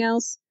everything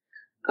else,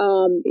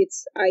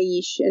 it's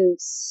Aish and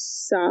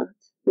Sa'd,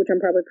 which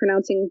I'm probably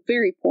pronouncing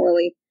very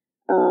poorly.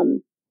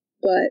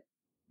 But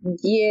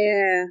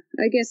yeah,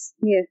 I guess,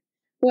 yeah.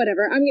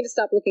 Whatever, I'm going to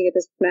stop looking at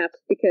this map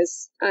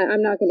because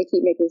I'm not going to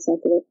keep making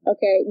sense of it.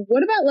 Okay,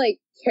 what about, like,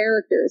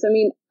 characters? I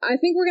mean,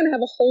 I think we're going to have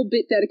a whole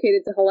bit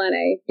dedicated to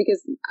Helene because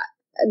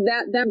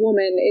that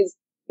woman is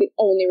the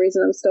only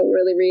reason I'm still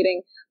really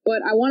reading.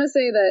 But I want to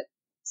say that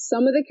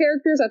some of the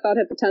characters I thought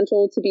had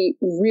potential to be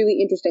really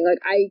interesting.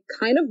 Like, I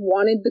kind of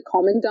wanted the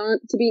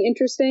Commandant to be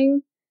interesting.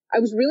 I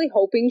was really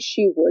hoping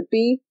she would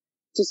be,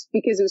 just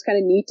because it was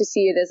kind of neat to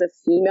see it as a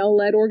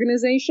female-led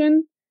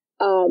organization.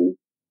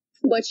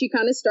 But she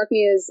kind of struck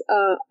me as,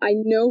 I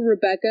know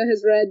Rebecca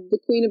has read The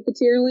Queen of the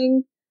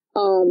Tierling,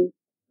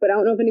 but I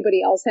don't know if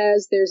anybody else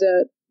has. There's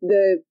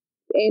the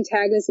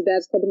antagonist of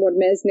that's called the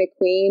Mormesne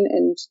Queen,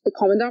 and the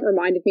Commandant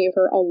reminded me of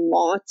her a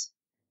lot.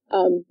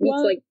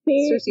 Well, like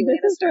see, Cersei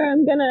this is where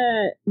I'm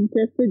gonna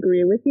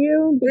disagree with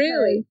you. Because,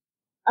 really?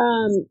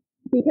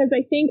 Because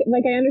I think,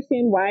 like, I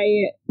understand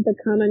why the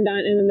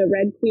Commandant and the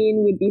Red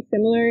Queen would be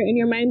similar in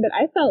your mind, but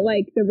I felt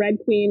like the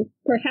Red Queen,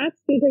 perhaps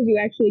because you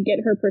actually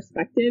get her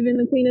perspective in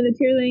the Queen of the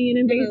Tierling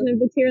and Invasion of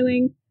the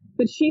Tierling,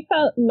 but she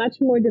felt much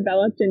more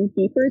developed and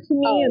deeper to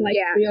me and like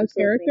a real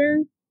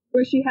character,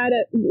 where she had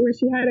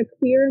a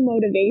clear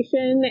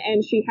motivation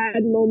and she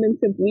had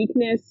moments of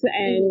weakness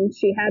and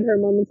she had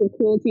her moments of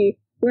cruelty,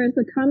 whereas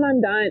the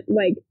Commandant,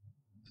 like,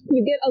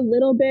 you get a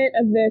little bit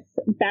of this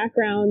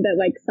background that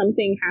like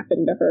something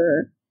happened to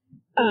her,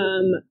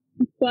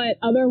 but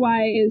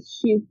otherwise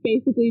she's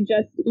basically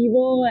just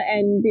evil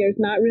and there's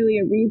not really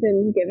a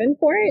reason given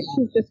for it.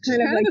 She's just kind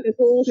of like this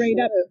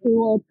straight up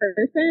cruel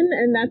person,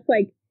 and that's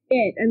like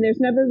it, and there's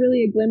never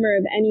really a glimmer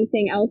of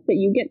anything else that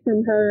you get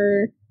from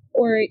her,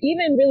 or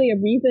even really a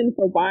reason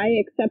for why,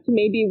 except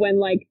maybe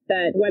when like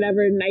that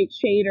whatever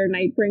Nightshade or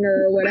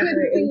Nightbringer or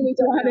whatever is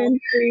brought in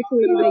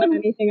briefly, like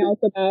anything else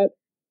about.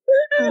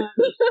 But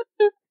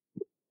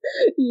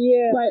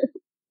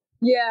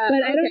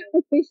I don't know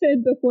if we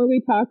should, before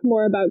we talk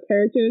more about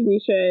characters,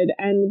 we should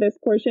end this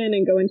portion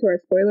and go into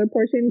our spoiler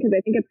portion, because I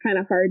think it's kind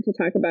of hard to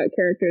talk about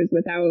characters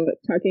without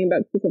talking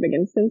about specific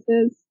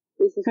instances.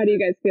 How do you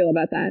guys feel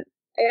about that?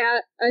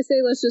 Yeah, I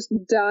say let's just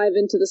dive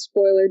into the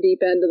spoiler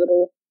deep end of the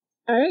whole.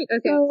 All right.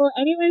 Okay. So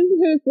anyone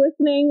who's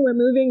listening, we're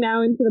moving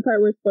now into the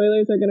part where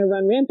spoilers are going to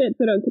run rampant,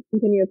 so don't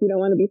continue if you don't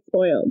want to be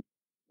spoiled.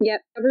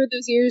 Yep, cover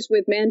those ears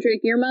with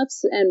mandrake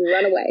earmuffs and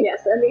run away.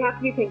 Yes, and they have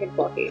to be pink and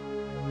fluffy.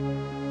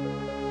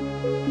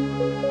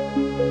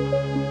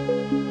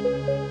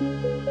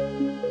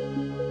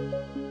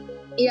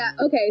 Yeah,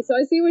 okay, so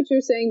I see what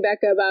you're saying,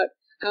 Becca, about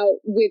how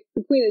with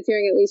the Queen of the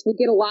Tearing, at least, we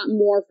get a lot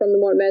more from the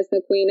Mortmez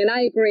and the Queen, and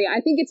I agree.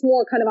 I think it's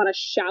more kind of on a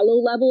shallow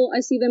level.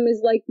 I see them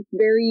as, like,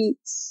 very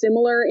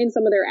similar in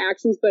some of their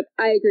actions, but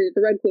I agree that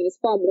the Red Queen is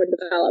far more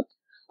developed.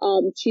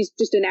 She's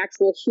just an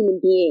actual human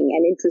being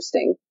and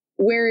interesting.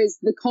 Whereas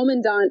the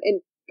Commandant,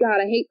 and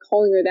God, I hate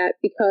calling her that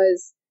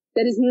because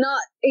that is not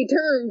a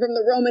term from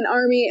the Roman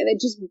army, and it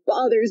just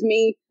bothers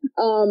me.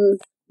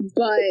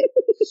 But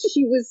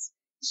she was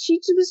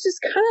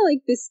just kind of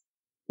like this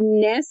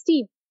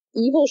nasty,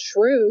 evil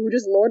shrew who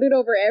just lorded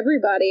over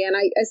everybody. And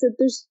I said,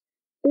 there's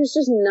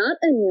just not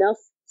enough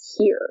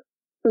here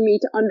for me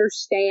to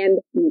understand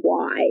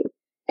why.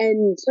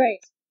 And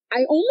Right.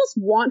 I almost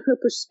want her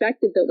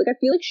perspective, though. Like, I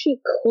feel like she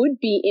could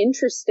be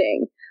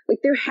interesting. Like,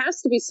 there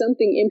has to be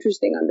something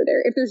interesting under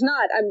there. If there's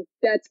not,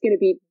 that's going to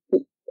be,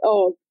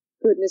 oh,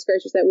 goodness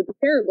gracious, that would be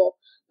terrible.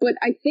 But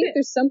I think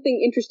there's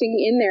something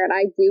interesting in there, and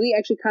I really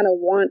actually kind of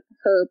want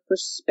her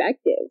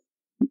perspective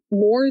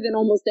more than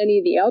almost any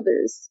of the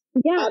others.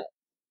 Yeah.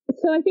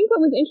 So I think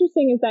what was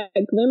interesting is that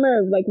glimmer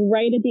of, like,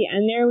 right at the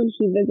end there when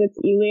she visits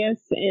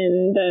Elias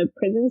in the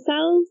prison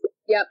cells.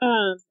 Yep.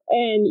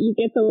 And you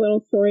get the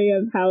little story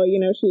of how,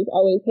 you know, she's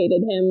always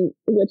hated him,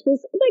 which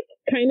was, like,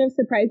 kind of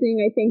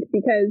surprising, I think,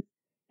 because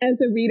as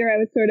a reader, I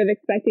was sort of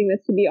expecting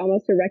this to be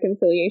almost a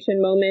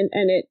reconciliation moment,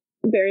 and it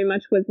very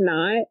much was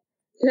not.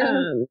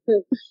 And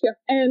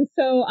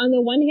so on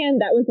the one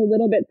hand, that was a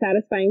little bit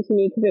satisfying to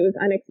me because it was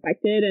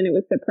unexpected and it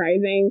was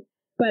surprising.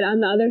 But on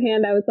the other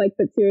hand, I was like,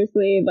 but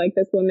seriously, like,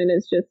 this woman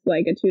is just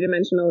like a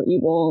two-dimensional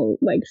evil,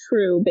 like,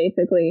 shrew,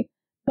 basically.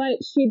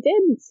 But she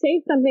did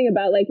say something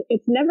about, like,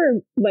 it's never,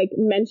 like,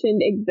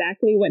 mentioned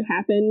exactly what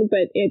happened,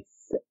 but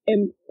it's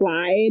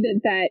implied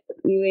that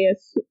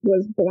Elias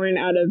was born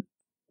out of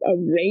a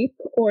rape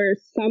or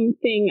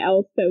something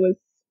else that was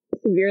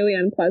severely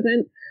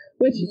unpleasant,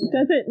 which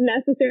doesn't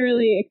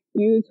necessarily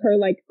excuse her,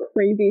 like,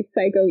 crazy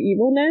psycho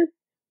evilness.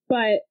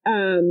 But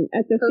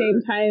at the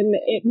same time,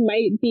 it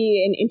might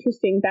be an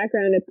interesting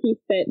background, a piece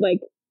that,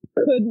 like,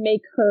 could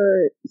make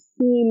her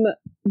seem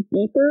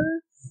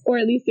deeper, or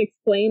at least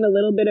explain a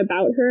little bit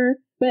about her.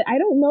 But I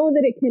don't know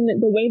that it can,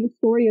 the way the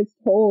story is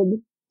told,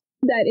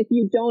 that if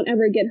you don't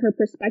ever get her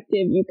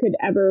perspective, you could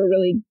ever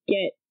really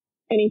get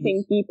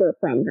anything deeper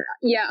from her.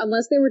 Yeah,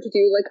 unless they were to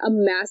do, like, a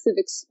massive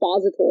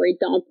expository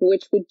dump,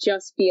 which would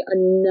just be a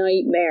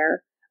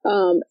nightmare.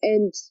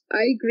 And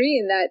I agree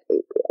in that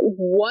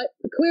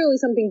clearly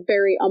something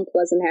very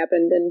unpleasant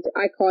happened, and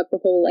I caught the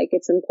whole, like,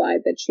 it's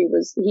implied that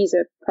he's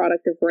a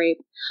product of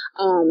rape.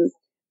 And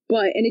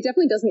it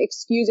definitely doesn't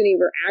excuse any of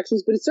her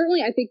actions, but it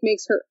certainly, I think,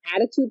 makes her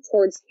attitude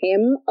towards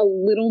him a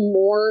little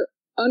more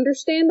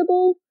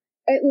understandable,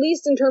 at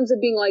least in terms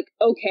of being like,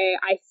 okay,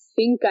 I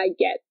think I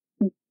get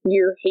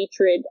your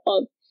hatred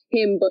of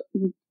him, but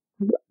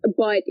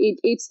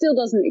it still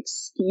doesn't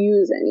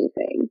excuse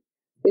anything.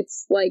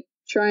 It's like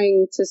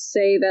trying to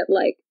say that,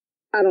 like,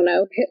 I don't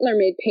know, Hitler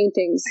made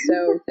paintings,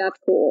 so that's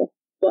cool.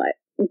 But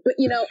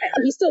you know,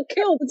 he still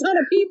killed a ton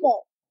of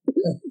people.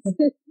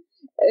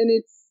 And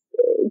it's,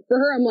 for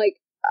her, I'm like,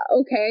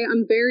 okay,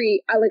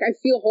 I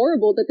feel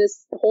horrible that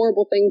this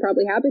horrible thing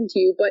probably happened to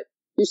you, but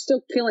you're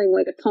still killing,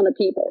 like, a ton of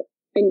people.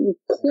 And you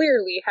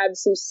clearly have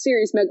some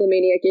serious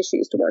megalomaniac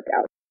issues to work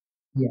out.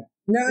 Yeah.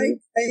 No,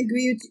 I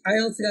agree with you. I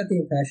also got the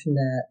impression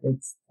that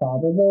it's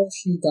probable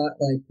she got,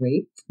 like,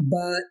 raped,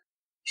 but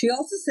she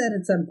also said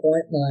at some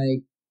point,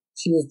 like,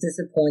 she was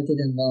disappointed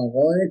in love,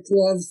 or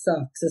love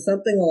sucks, or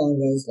something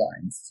along those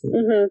lines, too.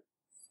 Mm-hmm.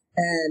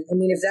 And, I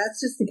mean, if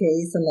that's just the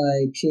case, and,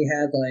 like, she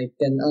had, like,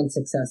 an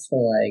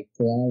unsuccessful, like,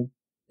 love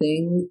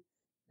thing,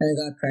 and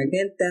got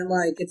pregnant, then,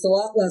 like, it's a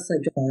lot less,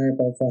 like,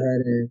 desirable for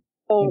her to...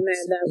 Oh,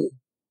 man,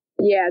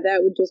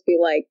 that would just be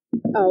like,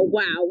 oh,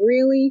 wow,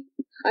 really?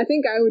 I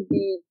think I'd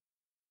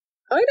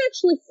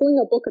actually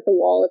fling a book at the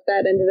wall if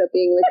that ended up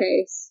being the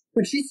case.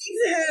 But she seems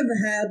to have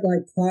had,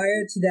 like,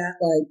 prior to that,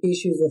 like,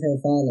 issues with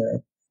her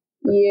father.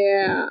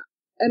 Yeah.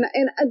 And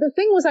the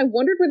thing was, I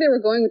wondered where they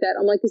were going with that.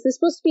 I'm like, is this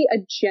supposed to be a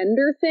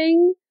gender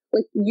thing?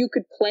 Like, you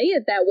could play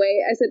it that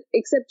way. I said,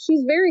 except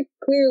she's very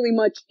clearly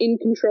much in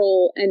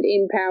control and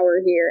in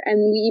power here.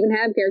 And we even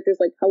have characters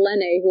like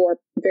Helene, who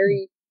are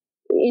very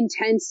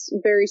intense,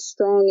 very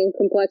strong and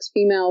complex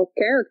female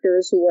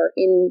characters who are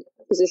in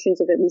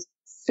positions of at least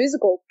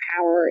physical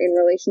power in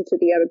relation to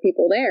the other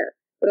people there.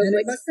 But and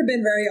it must have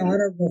been very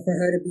honorable for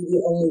her to be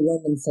the only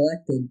woman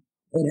selected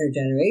in her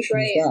generation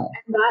as well.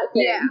 And that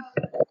thing,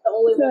 the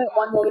only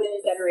one woman in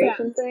a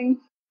generation thing.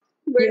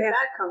 Where did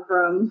that come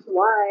from?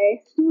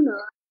 Why? Who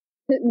knows?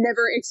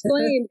 Never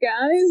explained,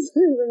 guys.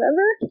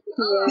 Remember?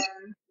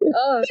 Yeah.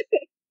 Oh.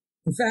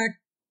 In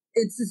fact,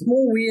 it's just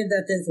more weird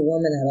that there's a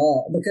woman at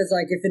all. Because,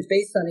 like, if it's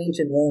based on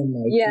ancient Rome,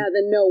 like... Yeah,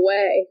 then no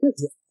way.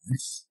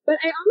 But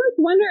I almost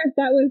wonder if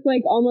that was,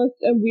 like, almost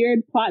a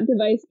weird plot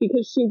device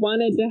because she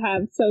wanted to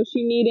have... So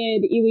she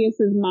needed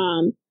Elias's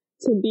mom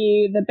to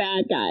be the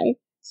bad guy.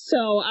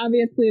 So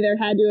obviously there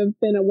had to have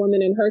been a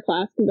woman in her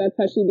class because that's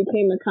how she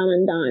became a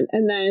commandant.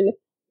 And then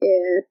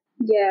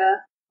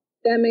Yeah.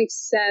 that makes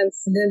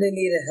sense. And then they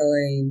needed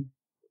Helene.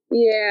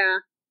 Yeah.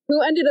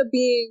 Who ended up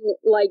being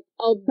like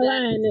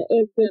Helene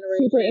is this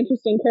super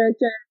interesting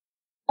character.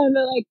 And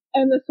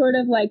the sort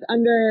of like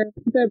under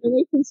the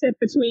relationship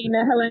between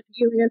Helene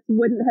and Elias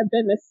wouldn't have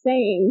been the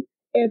same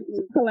if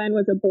Helene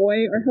was a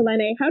boy or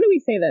Helene. How do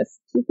we say this?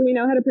 Do we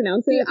know how to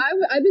pronounce it? See,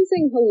 I've been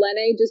saying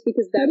Helene just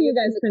because that do you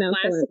guys was the pronounce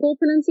classical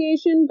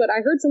pronunciation, but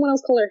I heard someone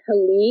else call her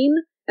Helene,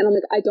 and I'm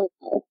like, I don't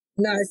know.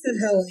 No, I said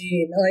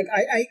Helene. Like,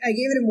 I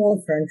gave it a more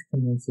French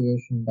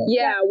pronunciation. But...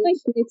 Yeah,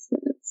 which makes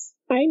sense.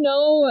 I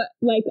know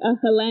like a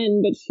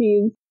Helene, but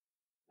she's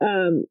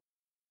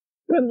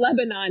from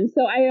Lebanon.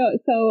 So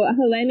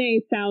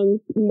Helene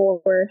sounds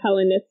more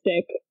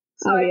Hellenistic.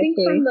 So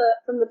obviously. I think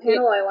from the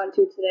panel I went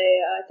to today,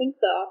 I think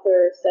the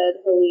author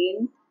said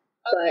Helene,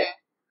 but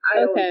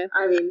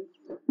I mean,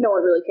 no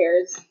one really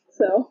cares.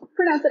 So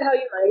pronounce it how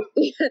you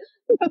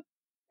like.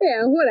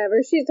 Yeah,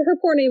 whatever. Her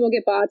poor name will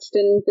get botched,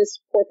 and this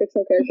poor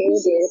fictional character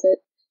will deal with it.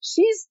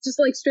 She's just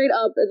like straight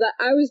up.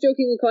 I was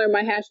joking with calling her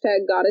my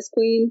hashtag goddess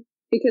queen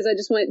because I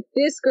just went,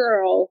 this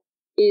girl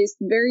is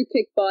very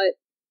kick butt,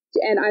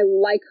 and I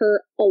like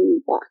her a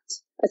lot.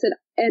 I said,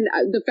 and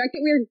the fact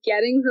that we're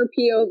getting her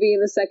POV in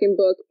the second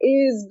book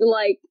is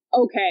like,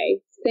 okay,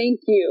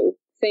 thank you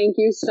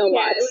so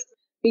much,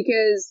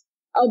 because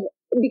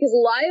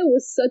Laya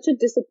was such a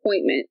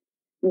disappointment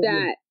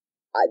that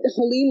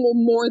Helene will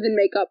more than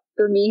make up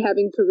for me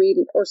having to read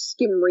or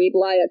skim read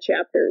Laya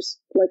chapters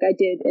like I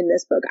did in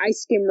this book. I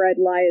skim read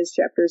Laya's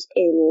chapters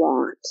a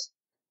lot.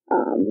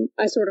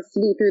 I sort of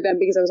flew through them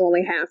because I was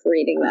only half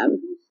reading them.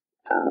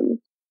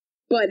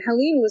 But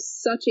Helene was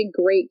such a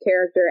great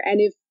character, and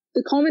if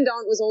the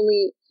Commandant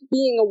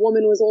being a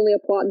woman was only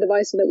a plot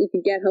device so that we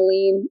could get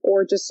Helene,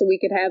 or just so we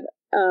could have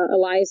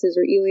Elias's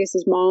or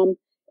Elias's mom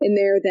in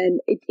there, then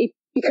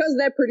because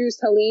that produced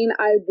Helene,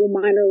 I will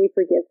minorly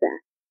forgive that.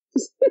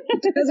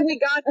 Because we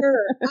got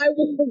her. I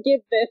will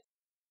forgive this.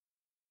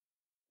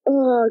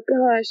 Oh,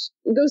 gosh.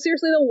 Though,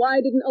 seriously, though,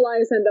 why didn't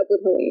Elias end up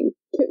with Helene?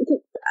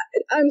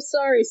 I'm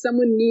sorry,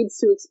 someone needs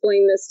to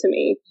explain this to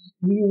me.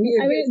 I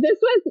mean, this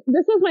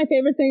was my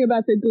favorite thing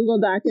about the Google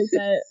Doc is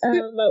that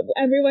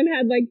everyone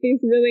had like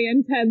these really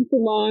intense,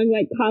 long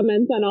like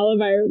comments on all of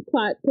our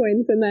plot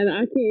points, and then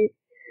Akhi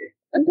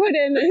put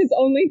in his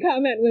only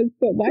comment was,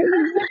 "But why did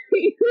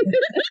you?"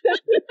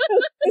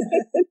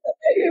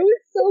 It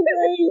was so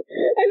great,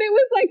 and it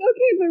was like,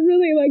 okay, but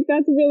really, like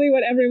that's really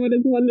what everyone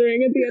is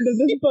wondering at the end of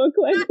this book,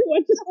 like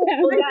what just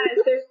happened. Well,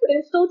 guys,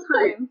 there's still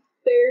time.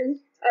 There's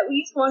at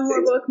least one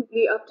more book,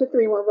 maybe up to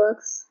 3 more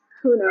books.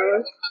 Who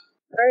knows?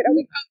 Alright, are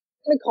we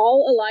going to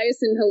call Elias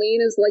and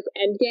Helene as, like,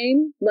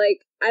 endgame? Like,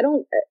 I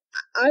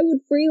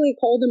would freely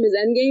call them as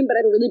endgame, but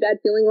I have a really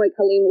bad feeling like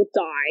Helene will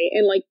die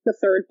in, like, the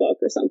 3rd book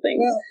or something.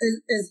 Well,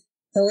 is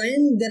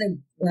Helene gonna,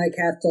 like,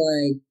 have to,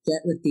 like,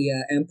 get with the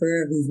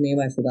Emperor, whose name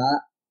I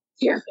forgot?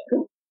 Yeah.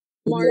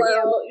 Well,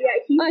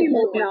 yeah, he's I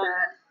hope not.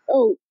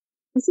 Oh,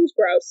 this seems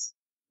gross.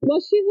 Well,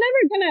 she's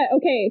never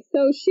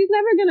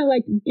gonna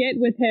like get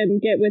with him,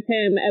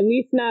 at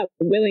least not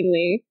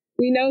willingly.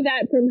 We know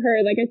that from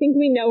her. Like, I think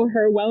we know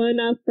her well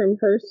enough from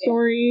her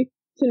story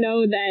to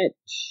know that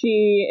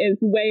she is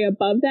way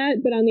above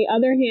that. But on the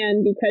other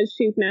hand, because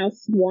she's now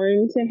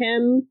sworn to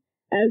him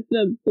as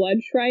the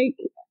Blood Shrike,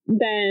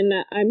 then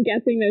I'm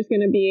guessing there's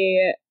going to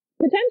be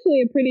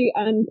potentially a pretty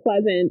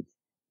unpleasant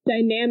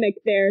dynamic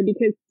there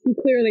because he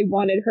clearly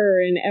wanted her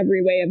in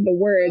every way of the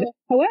word.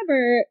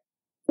 However,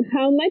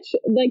 how much,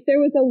 like,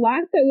 there was a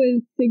lot that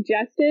was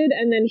suggested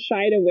and then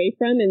shied away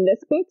from in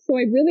this book. So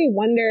I really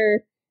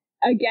wonder,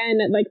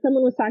 again, like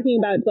someone was talking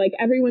about, like,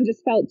 everyone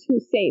just felt too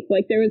safe.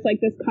 Like, there was,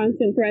 like, this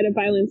constant threat of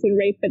violence and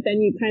rape, but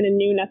then you kind of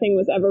knew nothing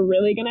was ever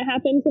really going to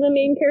happen to the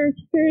main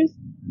characters.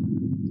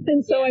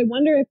 And so I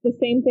wonder if the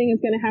same thing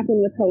is going to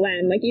happen with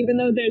Helene. Like, even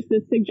though there's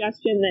this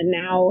suggestion that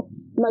now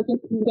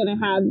Marcus is going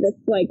to have this,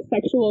 like,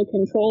 sexual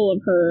control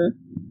of her,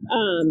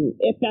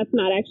 if that's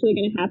not actually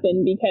going to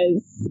happen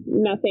because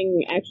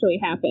nothing actually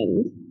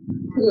happened.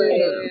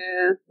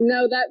 Yeah.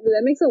 No,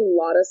 that makes a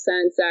lot of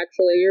sense,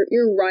 actually.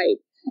 You're right.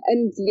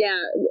 And yeah,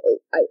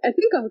 I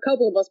think a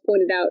couple of us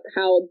pointed out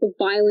how the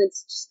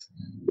violence just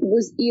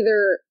was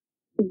either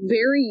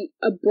very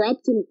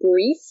abrupt and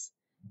brief,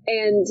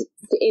 and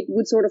it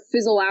would sort of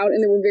fizzle out,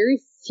 and there were very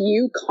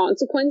few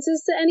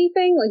consequences to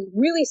anything. Like,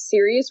 really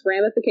serious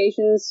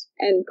ramifications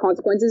and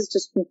consequences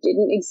just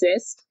didn't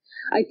exist.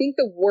 I think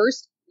the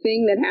worst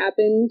thing that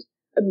happened,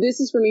 this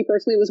is for me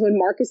personally, was when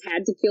Marcus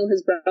had to kill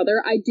his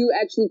brother. I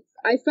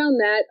found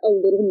that a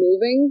little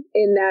moving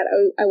in that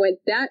I went,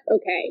 yeah,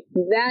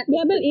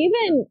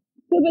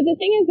 but the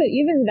thing is that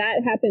even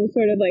that happened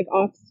sort of like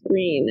off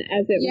screen,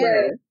 as it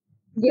were.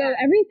 Yeah. So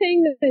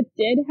everything that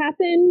did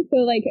happen, so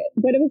like,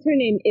 what was her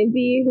name?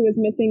 Izzy, who was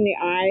missing the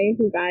eye,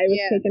 whose eye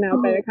was taken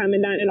out by the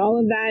Commandant, and all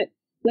of that,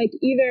 like,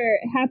 either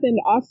happened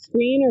off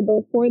screen or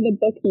before the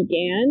book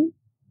began,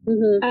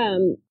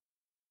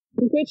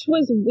 which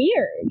was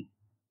weird.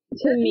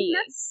 to me.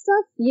 That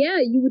stuff,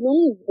 yeah, you would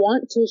only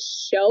want to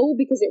show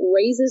because it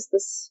raises the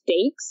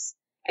stakes,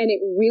 and it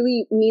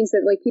really means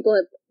that like people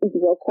have,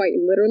 well, quite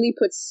literally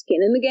put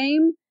skin in the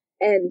game,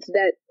 and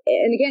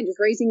again, just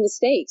raising the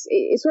stakes.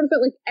 It sort of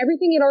felt like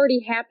everything had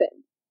already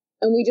happened,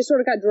 and we just sort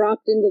of got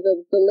dropped into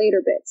the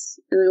later bits,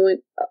 and I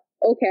went,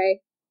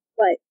 okay,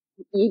 but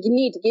you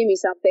need to give me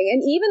something.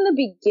 And even the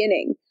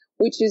beginning,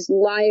 which is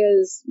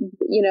Laya's,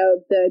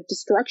 the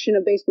destruction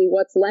of basically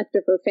what's left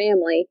of her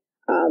family.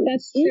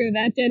 That's true.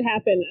 That did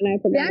happen, and I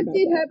forgot that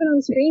did happen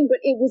on screen, but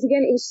it was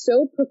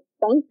so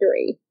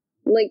perfunctory.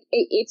 Like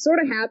it sort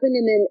of happened,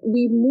 and then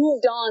we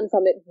moved on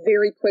from it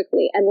very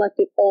quickly and left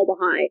it all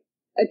behind.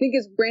 I think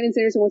as Brandon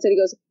Sanderson once said, he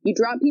goes, "You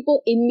drop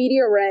people in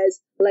media res,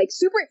 like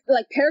super,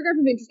 like paragraph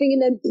of interesting,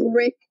 and then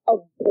brick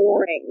of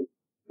boring."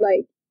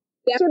 Like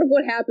that's sort of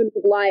what happened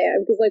with Laya,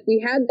 because like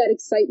we had that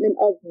excitement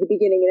of the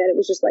beginning, and then it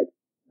was just like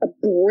a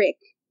brick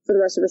for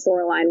the rest of her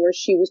storyline, where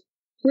she was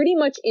pretty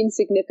much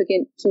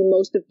insignificant to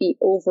most of the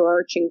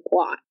overarching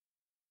plot.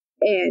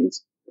 And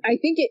I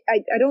think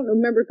I don't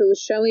remember if it was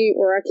Shelly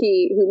or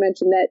Akhi who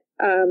mentioned that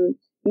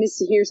Miss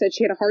Tahir said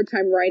she had a hard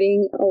time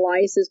writing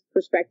Elias's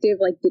perspective,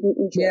 like didn't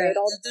enjoy it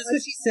all. That's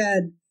what she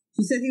said.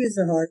 She said he was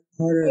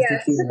harder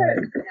Yeah, to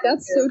write.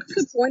 That's so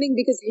disappointing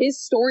because his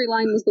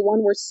storyline was the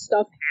one where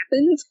stuff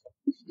happened,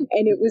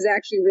 and it was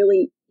actually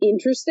really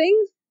interesting.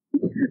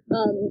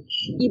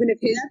 Even if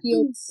his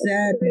being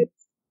said,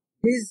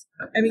 his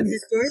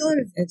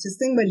storyline is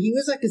interesting, but he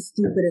was like a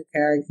stupider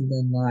character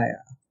than Laya.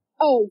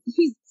 Oh,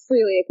 he's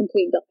clearly a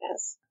complete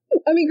dumbass.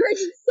 I mean,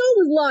 granted, so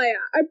was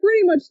Laya. I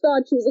pretty much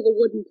thought she was like a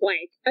wooden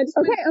plank.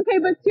 Okay,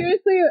 but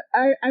seriously,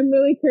 I'm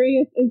really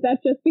curious. Is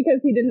that just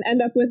because he didn't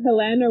end up with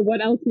Helene, or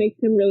what else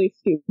makes him really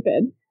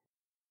stupid?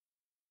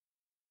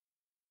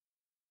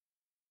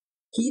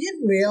 He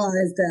didn't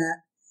realize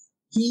that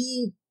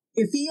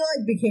if he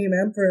like became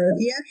emperor,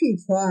 he actually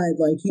tried,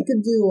 like he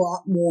could do a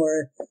lot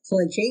more to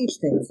like change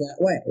things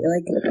that way.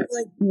 Like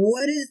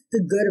what is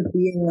the good of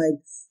being like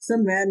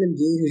some random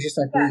dude who's just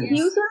like he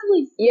was sort of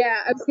like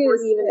before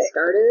he even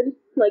started.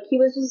 Like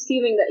he was just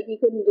assuming that he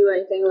couldn't do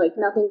anything, like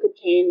nothing could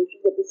change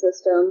with the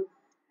system,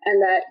 and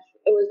that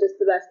it was just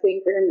the best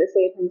thing for him to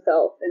save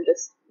himself and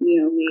just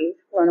leave,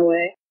 run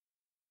away.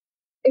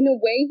 In a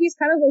way, he's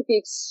kind of like the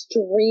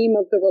extreme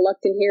of the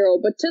reluctant hero,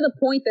 but to the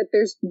point that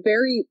there's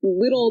very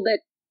little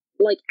that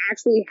like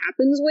actually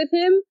happens with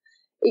him.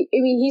 I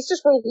mean, he's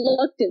just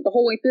reluctant the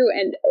whole way through,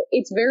 and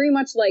it's very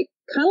much like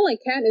kind of like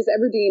Katniss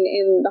Everdeen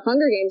in the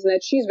Hunger Games, in that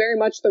she's very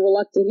much the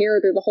reluctant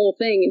hero through the whole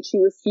thing, and she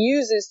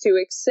refuses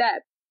to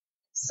accept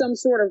some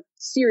sort of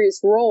serious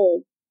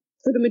role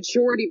for the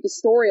majority of the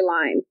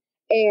storyline.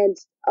 And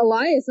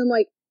Elias, I'm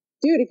like,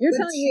 dude, if you're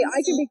telling me I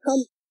can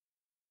become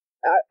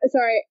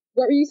sorry,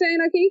 what were you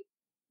saying, Akhi?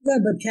 Yeah,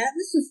 but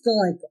Katniss is still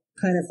like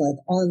kind of like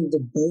on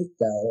the boat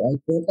though.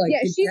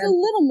 Yeah, she's a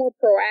little more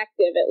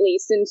proactive at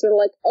least, and sort of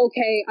like,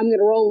 okay, I'm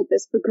gonna roll with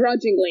this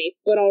begrudgingly,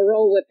 but I'll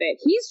roll with it.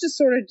 He's just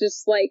sort of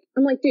just like,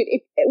 I'm like, dude,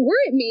 if were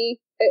it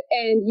me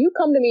and you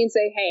come to me and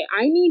say, hey,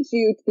 I need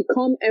you to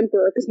become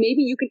emperor because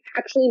maybe you can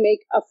actually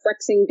make a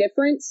frexing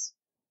difference,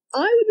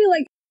 I would be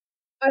like,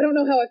 I don't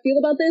know how I feel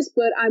about this,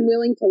 but I'm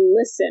willing to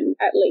listen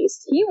at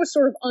least. He was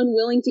sort of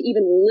unwilling to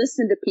even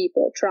listen to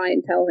people try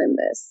and tell him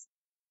this.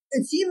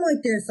 It seemed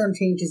like there's some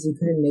changes you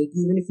couldn't make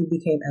even if you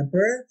became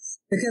emperor,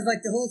 because like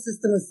the whole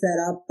system was set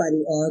up by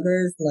the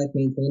augurs, like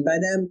maintained by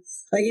them.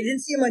 Like it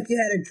didn't seem like you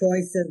had a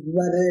choice of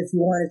whether if you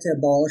wanted to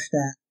abolish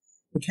that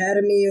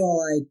academy or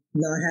like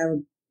not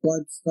have a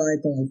blood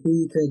strike or like who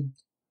you could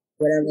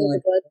whatever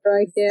like blood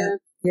strike,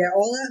 yeah. Yeah,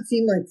 all that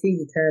seemed like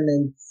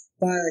predetermined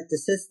by like the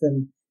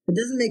system. It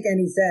doesn't make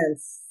any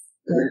sense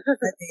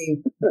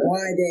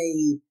why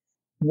they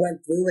went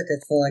through with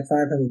it for like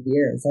 500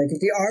 years. Like if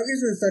the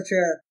augurs were such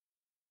a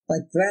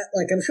like that,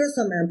 like I'm sure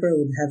some emperor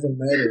would have them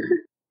murdered.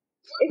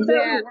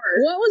 Yeah,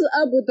 what was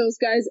up with those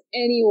guys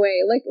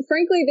anyway? Like,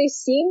 frankly, they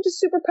seemed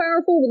super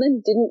powerful, but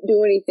then didn't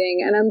do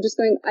anything. And I'm just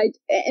going,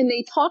 and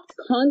they talked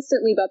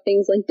constantly about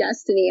things like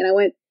destiny, and I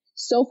went,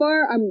 so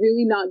far, I'm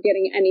really not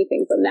getting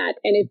anything from that.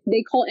 And if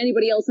they call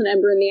anybody else an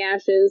ember in the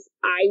ashes,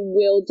 I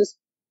will just.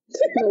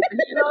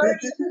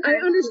 I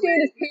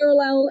understand it's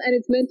parallel and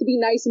it's meant to be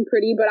nice and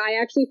pretty, but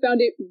I actually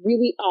found it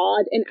really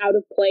odd and out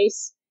of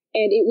place.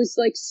 And it was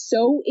like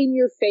so in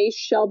your face,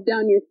 shoved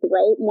down your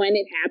throat when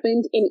it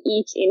happened in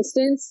each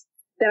instance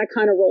that I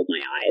kind of rolled my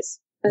eyes.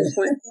 I just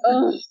went,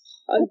 ugh,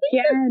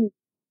 again.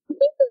 I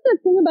think the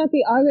thing about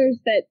the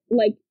augurs that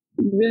like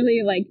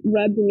really like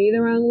rubbed me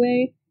the wrong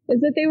way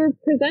is that they were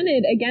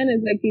presented again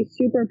as like these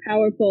super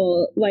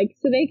powerful, like,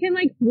 so they can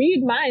like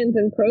read minds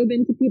and probe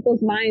into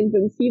people's minds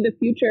and see the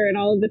future and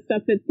all of this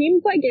stuff. It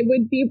seems like it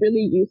would be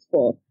really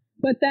useful.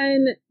 But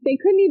then they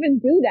couldn't even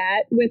do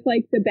that with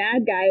like the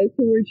bad guys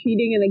who were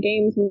cheating in the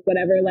games and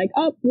whatever. Like,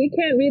 oh, we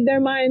can't read their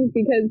minds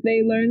because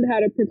they learned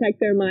how to protect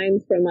their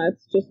minds from us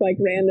just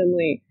like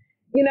randomly,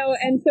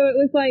 And so it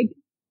was like,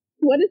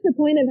 what is the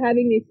point of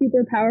having these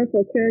super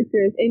powerful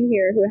characters in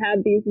here who have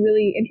these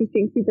really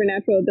interesting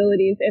supernatural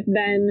abilities if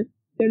then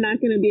they're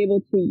not going to be able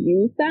to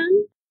use them?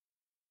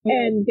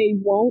 and they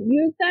won't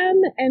use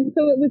them. And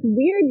so it was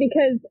weird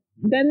because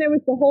then there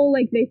was the whole,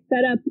 like, they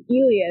set up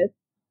Elias.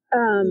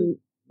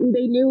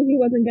 They knew he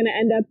wasn't going to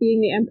end up being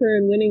the emperor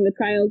and winning the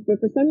trials,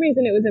 but for some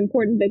reason it was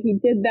important that he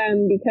did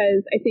them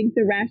because I think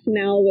the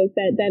rationale was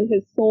that then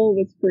his soul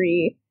was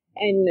free.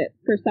 And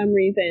for some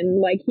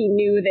reason, like, he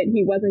knew that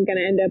he wasn't going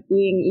to end up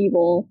being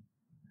evil,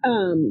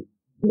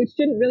 which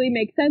didn't really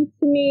make sense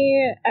to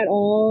me at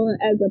all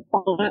as a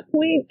plot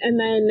point. And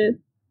then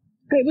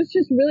I was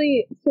just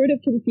really sort of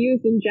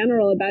confused in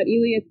general about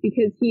Elias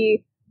because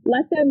he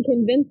let them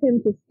convince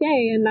him to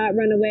stay and not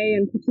run away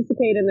and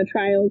participate in the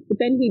trials, but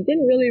then he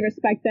didn't really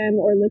respect them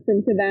or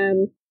listen to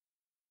them.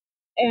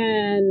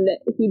 And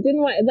he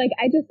didn't want, like,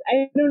 I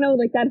don't know,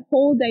 like, that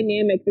whole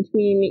dynamic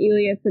between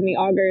Elias and the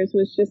augurs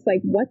was just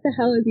like, what the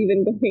hell is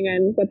even going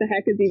on? What the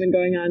heck is even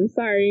going on?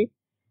 Sorry.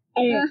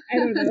 I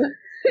don't know.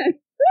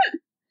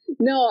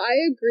 No,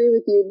 I agree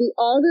with you. The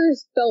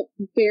augurs felt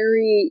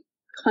very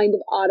kind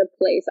of out of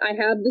place. I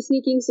have the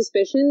sneaking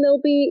suspicion they'll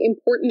be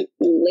important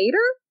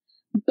later,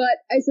 but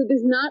I said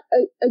there's not,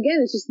 again,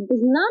 it's just,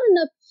 there's not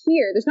enough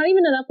here. There's not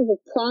even enough of a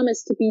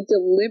promise to be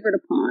delivered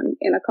upon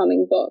in a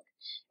coming book.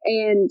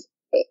 And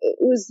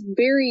it was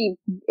very,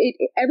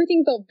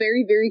 everything felt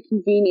very, very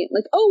convenient.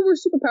 Like, oh, we're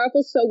super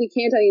powerful, so we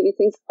can't tell you these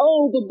things.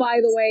 Oh, but by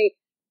the way,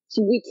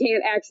 we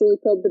can't actually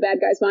probe the bad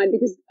guy's mind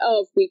because,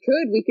 oh, if we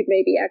could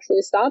maybe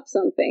actually stop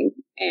something.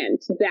 And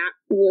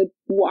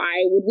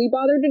why would we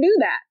bother to do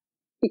that?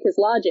 Because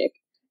logic.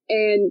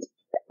 And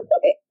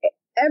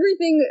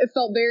everything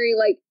felt very,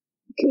 like,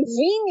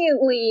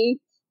 conveniently,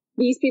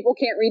 these people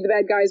can't read the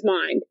bad guy's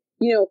mind.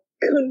 You know,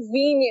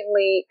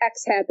 conveniently,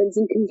 X happens,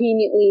 and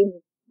conveniently,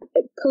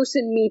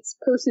 person meets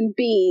person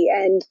B,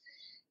 and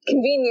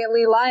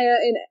conveniently, Laia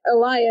and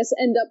Elias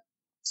end up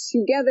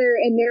together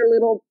in their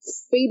little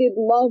fated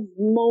love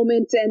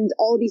moment, and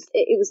all these,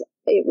 it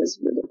was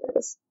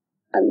ridiculous.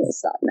 I'm gonna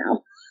stop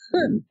now.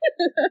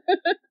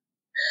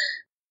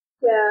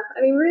 Yeah,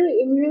 I mean, we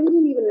really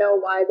didn't even know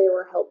why they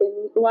were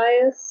helping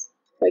Elias.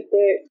 Like,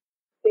 they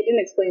didn't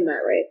explain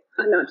that, right?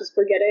 I'm not just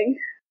forgetting.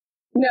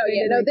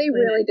 They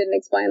really didn't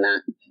explain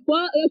that.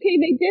 Well, okay,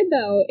 they did,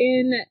 though,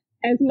 in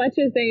as much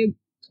as they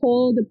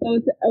told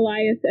both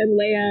Elias and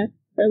Laia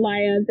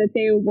that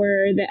they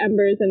were the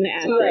embers and the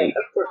ashes. Right,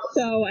 of course.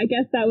 So I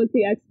guess that was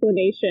the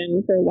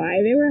explanation for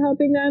why they were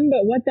helping them,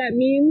 but what that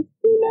means,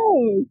 who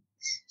knows?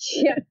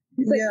 Yeah.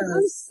 It's like,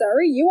 I'm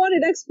sorry, you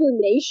wanted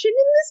explanation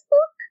in this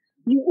book?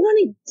 You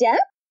wanted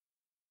depth?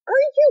 Are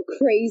you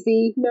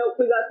crazy? Nope,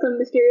 we got some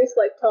mysterious,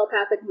 like,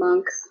 telepathic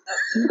monks.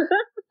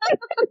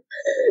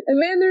 And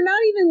man, they're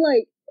not even,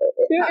 like...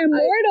 They're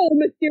immortal,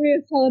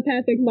 mysterious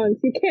telepathic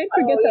monks. You can't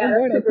forget the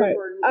immortal part.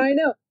 I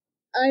know.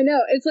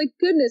 It's like,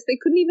 goodness, they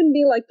couldn't even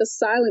be like the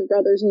Silent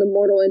Brothers in the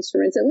Mortal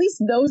Instruments. At least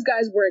those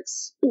guys were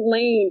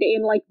explained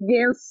in, like,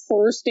 their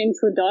first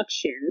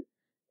introduction,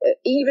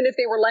 even if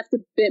they were left a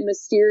bit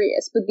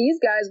mysterious. But these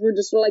guys were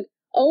just like,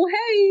 oh,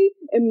 hey,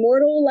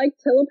 immortal, like,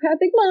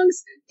 telepathic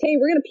monks. Hey,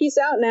 we're gonna peace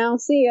out now.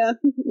 See ya.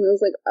 And I was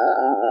like,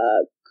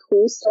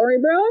 cool story,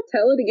 bro.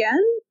 Tell it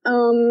again.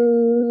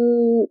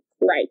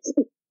 Right.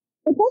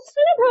 But that's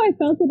kind of how I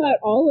felt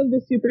about all of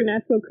the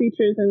supernatural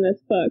creatures in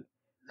this book.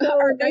 So,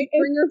 our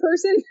Nightbringer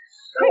person?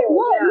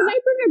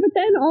 Nightbringer, but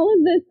then all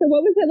of this, so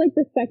what was it, like,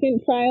 the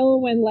second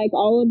trial when, like,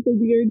 all of the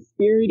weird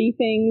spirity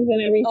things and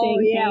everything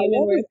came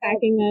and were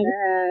attacking them,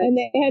 and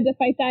they had to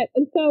fight that.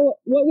 And so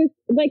what was,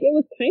 like, it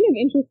was kind of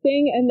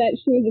interesting in that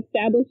she was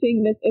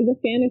establishing this is a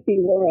fantasy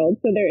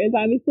world, so there is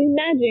obviously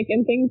magic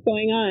and things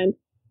going on.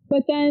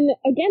 But then,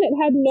 again, it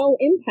had no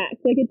impact.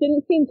 Like, it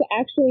didn't seem to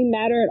actually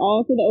matter at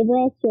all for the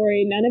overall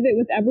story. None of it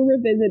was ever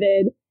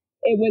revisited.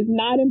 It was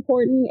not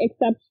important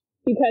except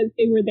because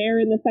they were there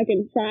in the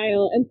second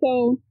trial. And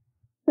so,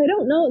 I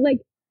don't know,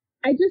 like,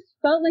 I just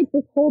felt like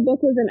this whole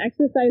book was an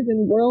exercise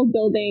in world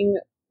building,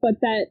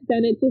 but that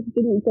then it just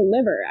didn't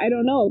deliver. I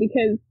don't know,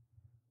 because,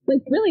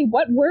 like, really,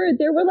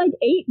 there were, like,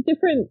 8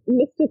 different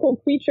mystical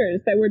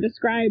creatures that were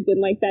described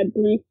in, like, that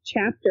brief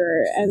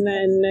chapter, and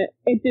then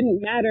it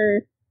didn't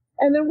matter.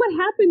 And then what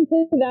happened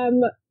to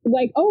them?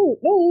 Like, oh,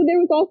 no, there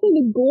was also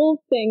the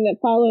ghoul thing that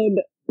followed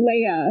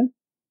Leia.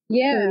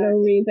 Yeah. For no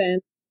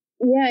reason.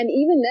 Yeah, and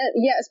even that,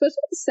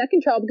 especially with the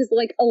second trial, because,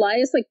 like,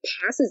 Elias, like,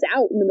 passes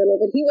out in the middle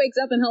of it. He wakes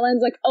up and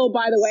Helen's like, oh,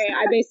 by the way,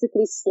 I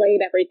basically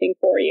slayed everything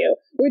for you.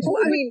 Which,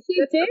 I mean, she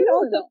did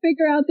also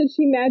figure out that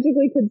she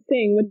magically could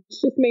sing, which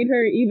just made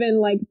her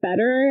even, like,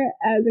 better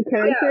as a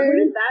character.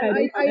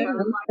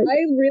 I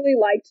really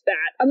liked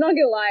that. I'm not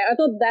gonna lie. I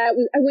thought that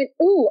was, I went,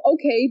 ooh,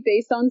 okay,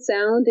 based on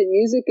sound and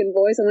music and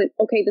voice, I went,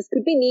 okay, this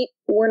could be neat.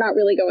 We're not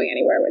really going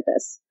anywhere with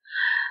this.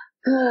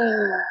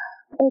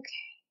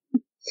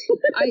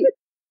 Okay.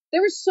 There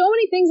were so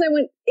many things I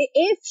went,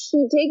 if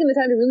she'd taken the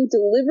time to really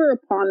deliver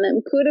upon them,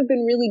 could have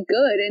been really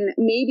good. And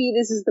maybe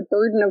this is the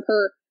burden of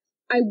her.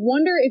 I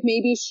wonder if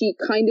maybe she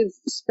kind of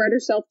spread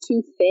herself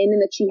too thin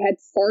and that she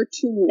had far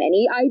too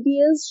many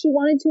ideas she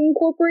wanted to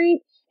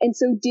incorporate, and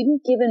so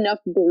didn't give enough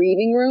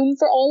breathing room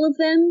for all of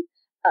them.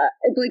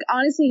 Like,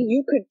 honestly,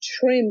 you could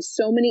trim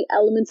so many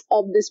elements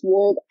of this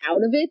world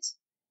out of it,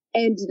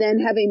 and then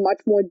have a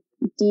much more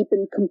deep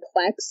and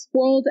complex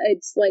world.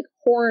 It's like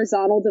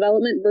horizontal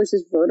development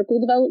versus vertical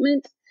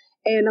development.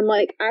 And I'm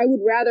like, I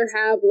would rather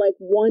have like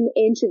 1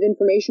 inch of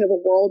information of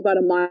a world about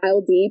a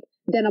mile deep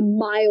than a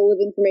mile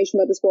of information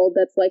about this world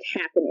that's like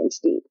half an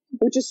inch deep,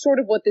 which is sort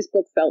of what this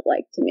book felt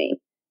like to me.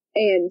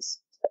 And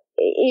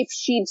if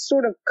she'd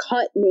sort of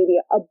cut maybe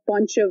a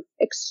bunch of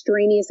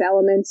extraneous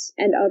elements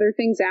and other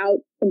things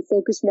out and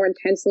focused more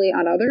intensely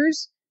on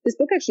others, this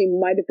book actually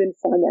might have been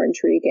far more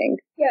intriguing.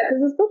 Yeah,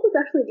 because this book was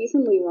actually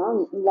decently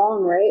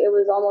long, right? It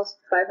was almost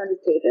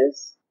 500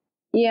 pages.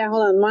 Yeah,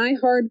 hold on. My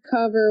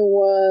hardcover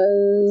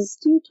was...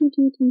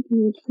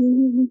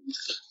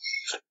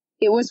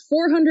 It was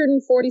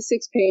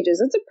 446 pages.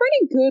 That's a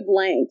pretty good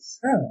length.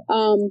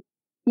 Oh.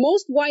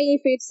 Most YA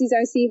fantasies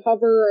I see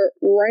hover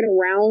right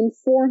around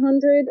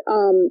 400.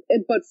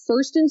 But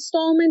first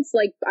installments,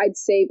 like I'd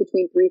say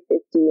between 350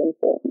 and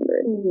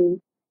 400. Mm-hmm.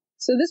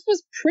 So this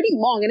was pretty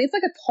long, and it's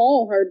like a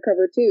tall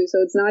hardcover too.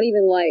 So it's not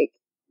even like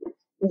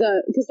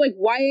because like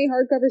YA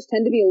hardcovers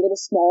tend to be a little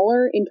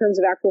smaller in terms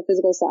of actual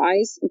physical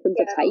size, in terms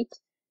of height.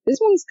 This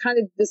one's kind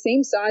of the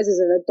same size as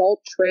an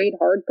adult trade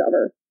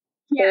hardcover.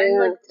 Yeah, and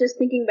like just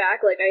thinking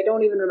back, like I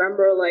don't even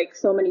remember like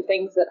so many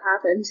things that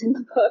happened in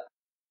the book.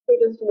 They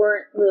just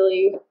weren't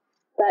really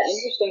that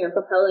interesting or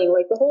compelling.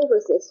 Like the whole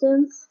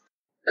resistance.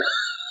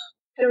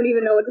 I don't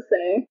even know what to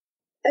say.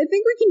 I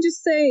think we can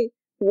just say,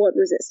 what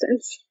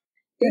resistance?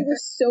 They were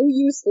so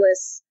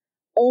useless.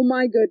 Oh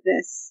my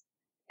goodness.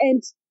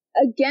 And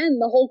again,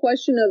 the whole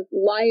question of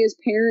Laya's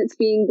parents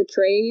being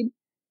betrayed.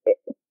 It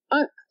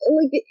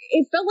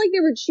felt like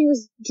she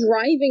was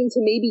driving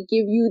to maybe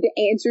give you the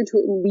answer to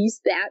at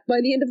least that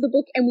by the end of the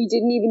book, and we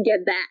didn't even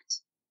get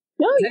that.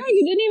 No, yeah,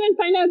 you didn't even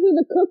find out who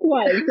the cook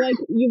was. Like,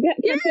 you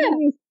kept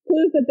getting these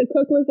clues that the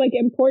cook was, like,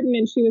 important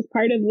and she was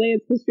part of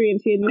Leia's history and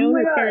she had known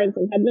her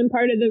parents and had been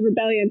part of the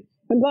rebellion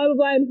and blah, blah,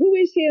 blah. And who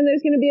is she? And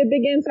there's going to be a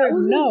big answer.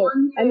 No.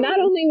 And not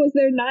only was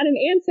there not an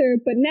answer,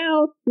 but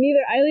now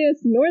neither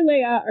Ilias nor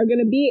Leia are going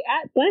to be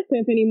at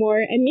Blacksmith anymore,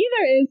 and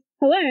neither is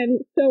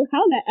Helene. So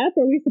how the F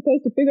are we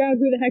supposed to figure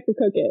out who the heck the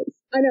cook is?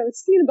 I know,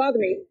 it's going to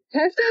bother me.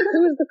 Hashtag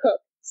who is the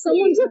cook?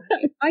 Someone,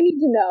 I need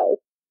to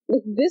know.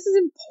 Like, this is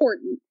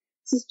important.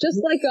 It's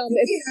just like Do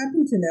you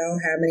happen to know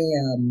how many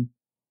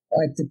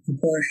like the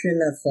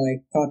proportion of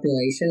like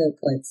population of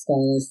like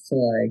scholars to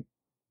like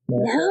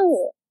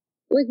no,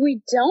 like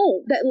we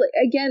don't. That like,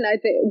 again, I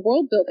think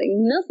world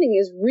building. Nothing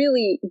is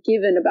really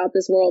given about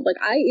this world.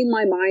 Like I, in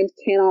my mind,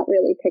 cannot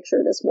really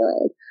picture this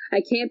world.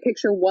 I can't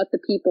picture what the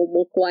people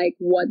look like,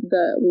 what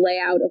the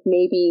layout of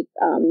maybe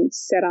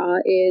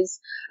Serra is.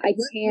 I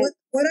can't.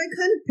 What I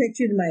kind of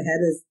pictured in my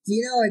head is, do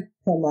you know like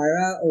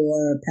Palmyra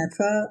or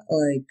Petra,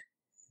 like?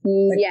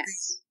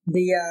 Yes.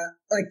 The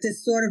like the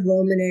sort of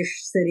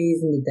Romanish cities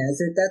in the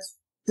desert. That's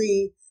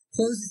the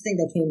closest thing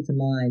that came to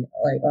mind,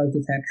 like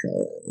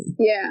architecturally.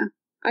 Yeah.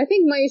 I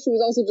think my issue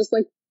was also just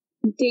like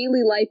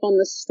daily life on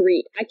the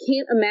street. I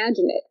can't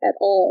imagine it at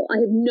all.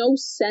 I have no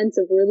sense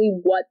of really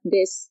what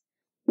this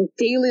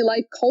daily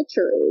life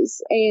culture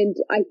is. And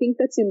I think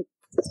that's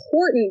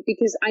important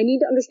because I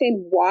need to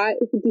understand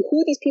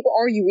who these people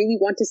are you really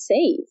want to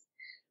save.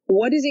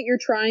 What is it you're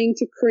trying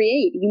to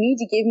create? You need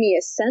to give me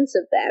a sense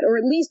of that, or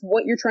at least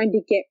what you're trying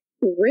to get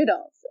rid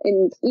of.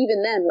 And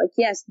even then, like,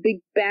 yes,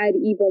 big, bad,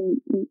 evil,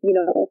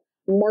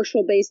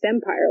 martial-based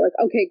empire. Like,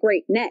 okay,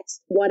 great,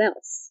 next. What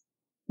else?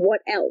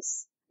 What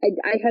else?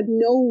 I had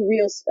no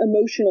real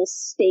emotional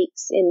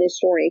stakes in this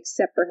story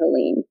except for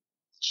Helene.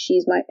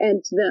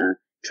 And the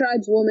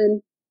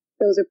tribeswoman,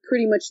 those are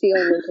pretty much the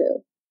only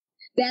two.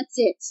 That's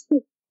it.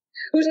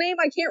 Whose name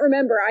I can't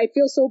remember. I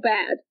feel so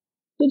bad.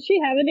 Did she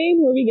have a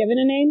name? Were we given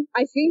a name?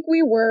 I think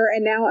we were,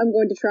 and now I'm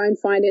going to try and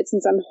find it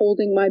since I'm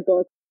holding my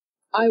book.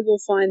 I will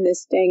find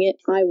this, dang it.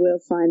 I will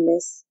find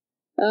this.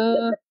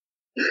 Oh,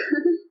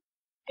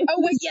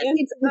 wait, yes,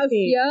 it's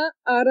Afia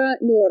Ara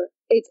Nur.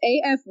 It's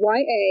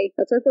A-F-Y-A.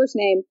 That's her first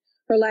name.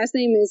 Her last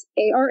name is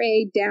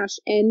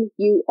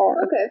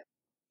A-R-A-N-U-R. Okay.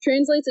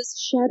 Translates as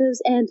shadows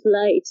and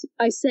light.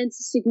 I sense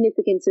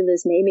significance in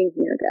this naming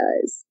here,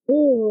 guys.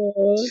 Ooh.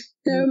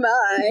 Oh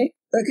my.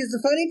 Because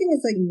the funny thing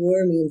is, like,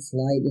 Nur means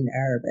light in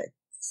Arabic,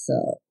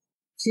 so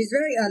she's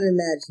very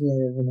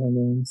unimaginative in her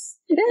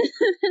names.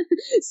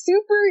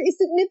 Super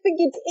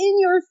significant in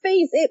your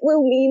face. It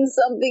will mean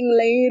something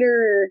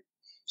later.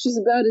 She's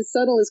about as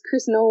subtle as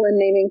Chris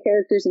Nolan naming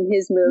characters in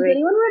his movie.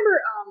 Does anyone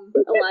remember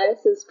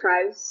Elias's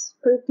tribes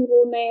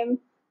people name?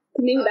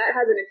 Maybe that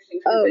has an interesting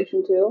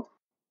translation too.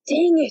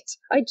 Dang it!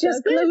 I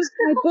just closed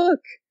my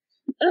book.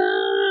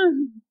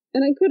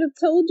 And I could have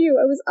told you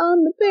I was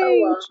on the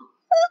page. Oh, well.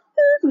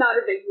 Not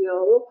a big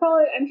deal.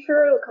 I'm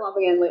sure it'll come up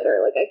again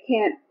later. Like I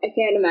can't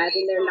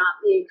imagine there not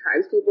being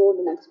tribespeople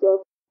in the next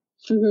book.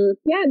 Mm-hmm.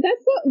 Yeah,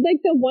 that's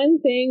the one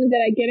thing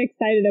that I get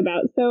excited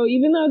about. So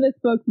even though this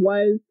book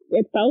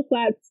it fell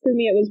flat for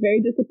me, it was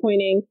very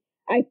disappointing.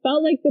 I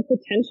felt like the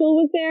potential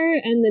was there,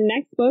 and the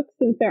next book,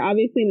 since they're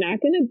obviously not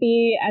going to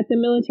be at the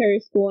military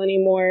school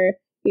anymore,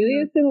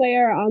 Helios and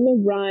Leia are on the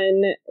run,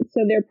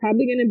 so they're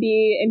probably going to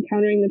be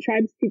encountering the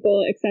tribes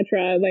people,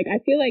 etc. Like, I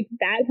feel like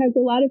that has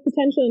a lot of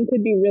potential and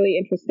could be really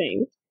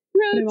interesting.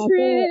 Road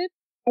trip.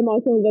 I'm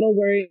also a little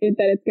worried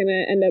that it's going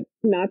to end up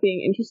not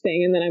being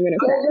interesting, and then I'm going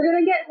to cry. We're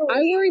gonna get.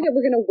 I worry that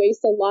we're going to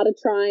waste a lot of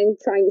time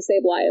trying to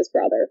save Leia's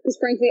brother. Because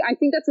frankly, I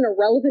think that's an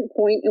irrelevant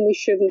point and we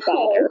shouldn't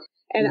bother.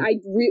 And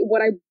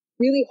what I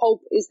really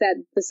hope is that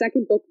the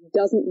second book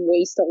doesn't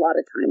waste a lot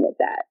of time with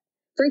that.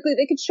 Frankly,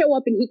 they could show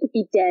up and he could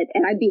be dead,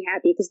 and I'd be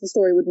happy because the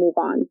story would move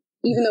on.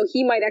 Even though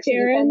he might actually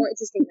be far more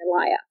interesting than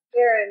Leia.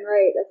 Darren,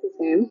 right, that's his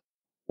name.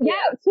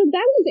 Yeah, so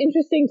that was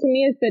interesting to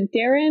me is that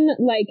Darren,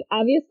 like,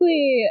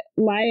 obviously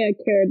Leia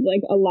cared,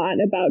 like, a lot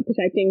about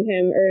protecting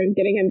him or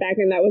getting him back,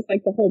 and that was,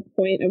 like, the whole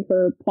point of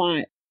her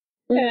plot.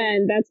 Mm-hmm.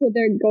 And that's what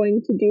they're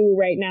going to do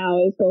right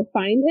now is go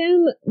find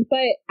him.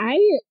 But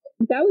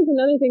that was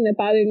another thing that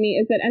bothered me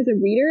is that as a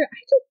reader, I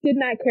just did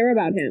not care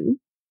about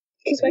him.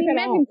 Because we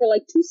met him for,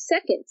 like, 2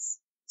 seconds.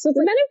 So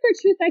we met him for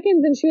 2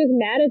 seconds, and she was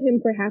mad at him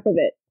for half of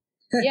it.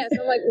 Yeah,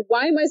 so I'm like,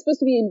 why am I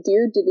supposed to be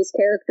endeared to this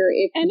character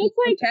if the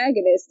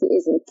protagonist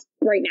isn't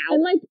right now?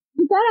 And, like,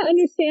 you gotta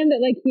understand that,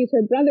 like, he's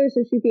her brother,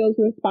 so she feels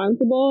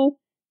responsible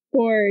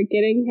for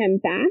getting him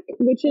back,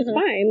 which is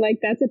fine.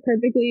 Like, that's a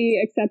perfectly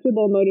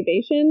acceptable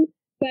motivation.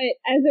 But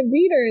as a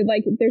reader,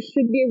 like, there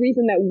should be a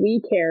reason that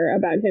we care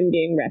about him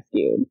being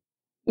rescued.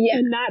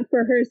 Yeah. And not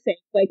for her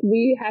sake. Like,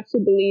 we have to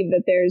believe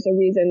that there's a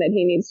reason that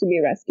he needs to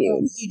be rescued.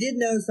 Well, he did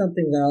know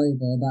something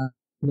valuable about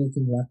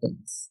making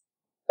weapons.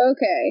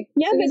 Okay.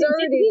 Yeah, so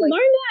but he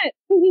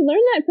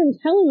learned that from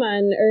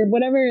Telamon, or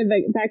whatever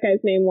that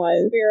guy's name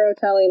was. Spiro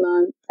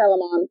Telamon.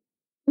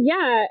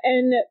 Yeah,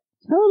 and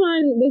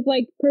Telamon was,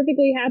 like,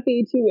 perfectly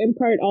happy to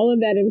impart all of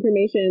that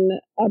information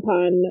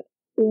upon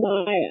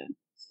Leia.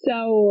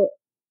 So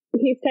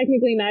he's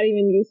technically not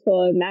even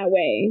useful in that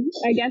way.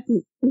 I guess,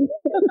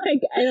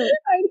 like, I don't...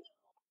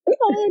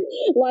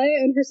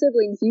 Leia and her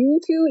siblings, you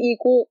two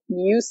equal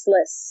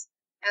useless.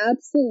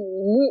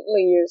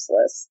 Absolutely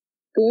useless.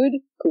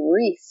 Good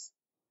grief.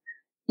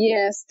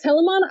 Yes,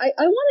 Telamon,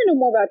 I want to know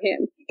more about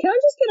him. Can I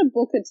just get a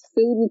book that's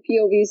filled with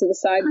POVs of the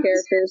side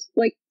characters?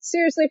 Like,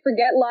 seriously,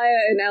 forget Leia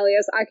and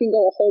Elias. I can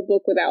go a whole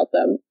book without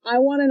them.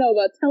 I want to know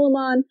about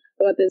Telamon,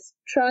 about this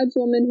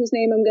tribeswoman whose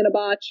name I'm going to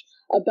botch,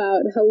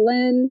 about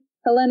Helene.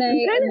 I'm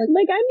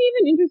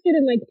even interested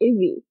in, like,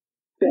 Izzy.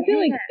 I feel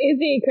like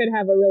Izzy could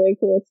have a really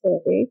cool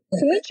story.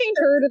 Can we change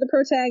her to the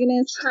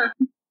protagonist?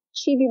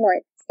 She'd be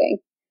more interesting.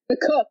 The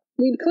cook.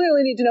 We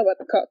clearly need to know about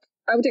the cook.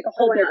 I would take a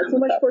whole book. Too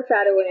much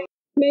foreshadowing.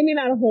 Maybe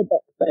not a whole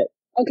book, but...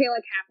 Okay,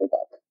 like half a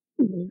book.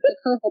 Like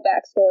her whole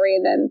backstory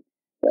and then,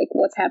 like,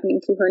 what's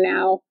happening to her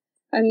now.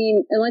 I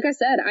mean, and like I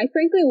said, I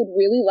frankly would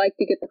really like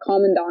to get the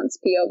Commandant's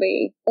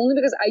POV. Only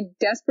because I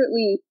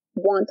desperately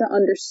want to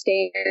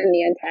understand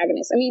the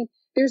antagonist. I mean,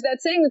 there's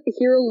that saying that the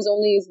hero is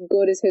only as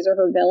good as his or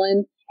her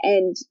villain.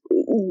 And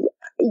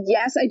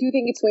yes, I do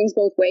think it swings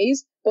both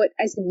ways. But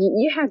I said,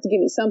 you have to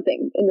give me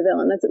something in the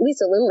villain that's at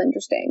least a little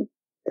interesting.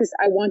 Because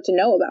I want to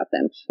know about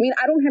them. I mean,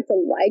 I don't have to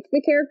like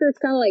the character. It's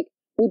kind of like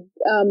with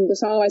the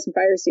Song of Ice and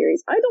Fire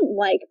series. I don't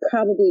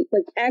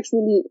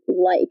actually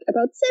like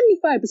about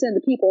 75% of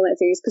the people in that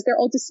series because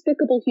they're all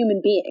despicable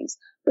human beings.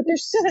 But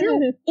they're still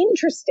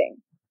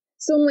interesting.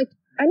 So I'm like,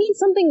 I need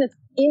something that's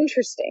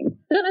interesting.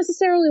 Not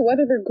necessarily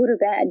whether they're good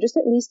or bad, just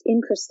at least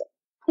interesting.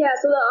 Yeah,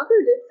 so the author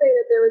did say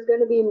that there was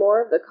going to be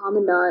more of the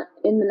Commandant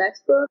in the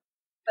next book.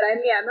 But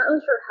I'm not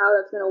really sure how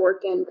that's going to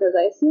work in, because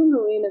I assume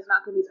Helene is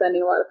not going to be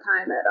spending a lot of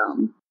time at,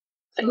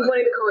 I keep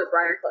wanting to call it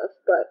Briarcliff,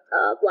 but,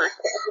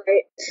 Blackcliff,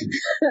 right?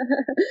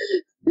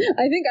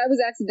 I think I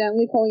was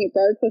accidentally calling it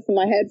Briarcliff in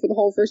my head for the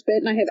whole first bit,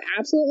 and I have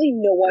absolutely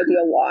no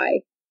idea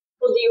why.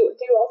 Well, do you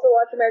also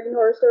watch American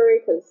Horror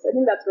Story? Because I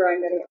think that's where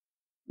I'm getting it.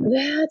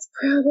 That's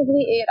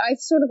probably it. I've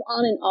sort of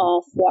on and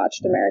off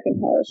watched American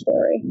Horror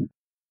Story.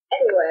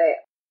 Anyway,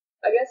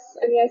 I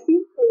see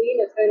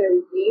Helene is going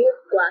to leave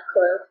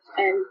Blackcliff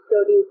and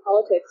go do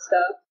politics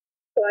stuff.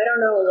 So I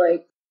don't know,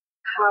 like,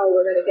 how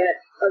we're going to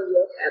get a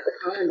look at the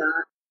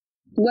Commandant.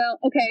 Well,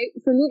 okay,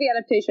 for movie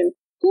adaptation,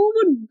 who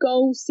would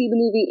go see the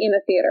movie in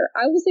a theater?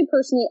 I will say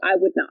personally, I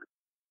would not.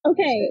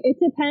 Okay, it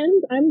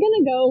depends. I'm going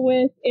to go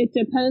with it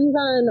depends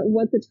on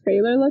what the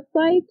trailer looks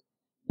like.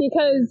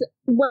 Because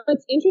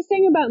what's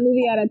interesting about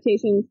movie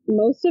adaptations,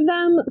 most of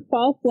them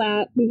fall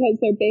flat because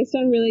they're based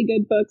on really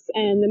good books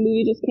and the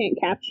movie just can't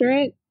capture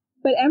it.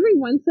 But every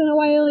once in a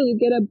while you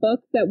get a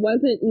book that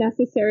wasn't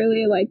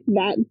necessarily like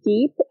that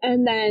deep,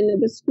 and then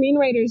the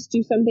screenwriters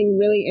do something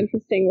really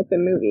interesting with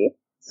the movie.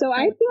 So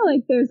I feel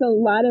like there's a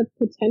lot of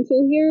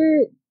potential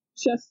here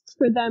just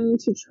for them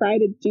to try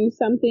to do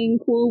something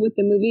cool with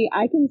the movie.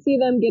 I can see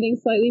them getting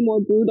slightly more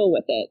brutal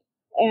with it.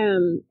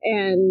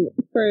 And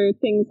for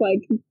things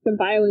like the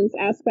violence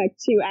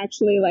aspect to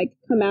actually like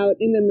come out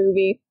in the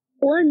movie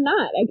or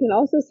not. I can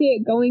also see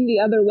it going the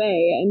other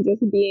way and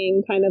just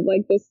being kind of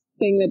like this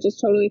thing that just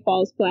totally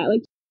falls flat.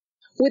 Like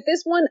with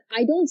this one,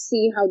 I don't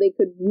see how they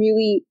could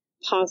really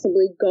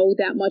possibly go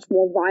that much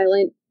more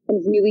violent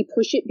and really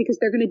push it because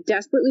they're going to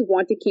desperately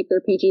want to keep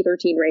their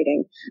PG-13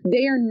 rating.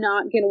 They are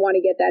not going to want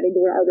to get that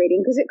into an R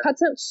rating because it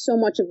cuts out so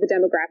much of the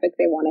demographic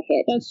they want to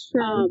hit. That's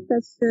true.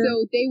 That's true.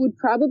 So they would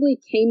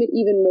probably tame it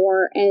even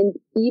more, and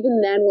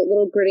even then, what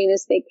little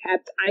grittiness they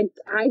kept,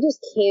 I just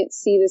can't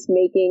see this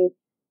making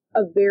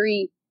a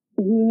very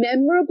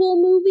memorable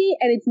movie,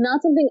 and it's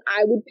not something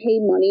I would pay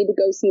money to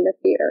go see in the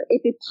theater.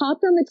 If it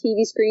popped on the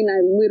TV screen and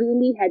I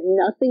literally had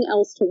nothing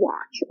else to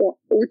watch or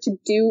to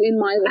do in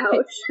my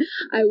life,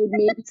 I would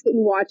maybe sit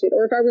and watch it.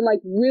 Or if I were like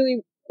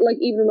really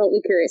like even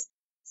remotely curious.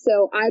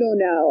 So I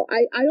don't know.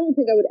 I don't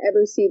think I would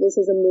ever see this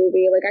as a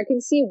movie. Like I can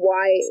see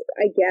why,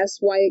 I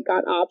guess, why it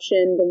got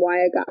optioned and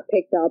why it got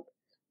picked up,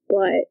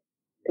 but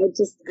I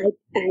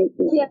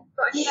yeah.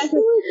 I mean, I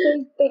feel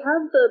like they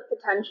have the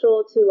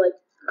potential to like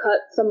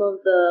cut some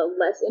of the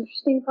less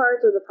interesting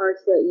parts or the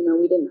parts that, you know,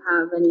 we didn't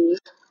have any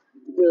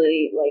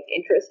really like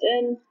interest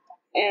in,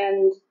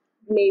 and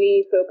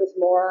maybe focus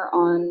more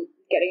on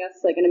getting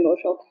us like an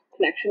emotional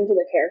connection to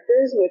the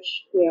characters, which,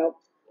 you know,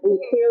 we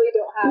clearly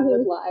don't have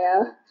with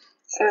Laya.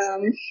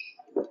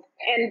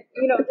 And,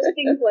 you know, just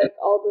things like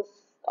all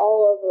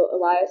of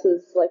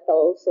Elias's like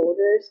fellow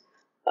soldiers,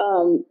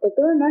 like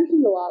they were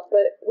mentioned a lot,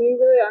 but we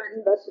really aren't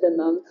invested in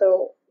them.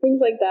 So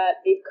things like that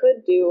they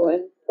could do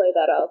and play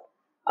that up.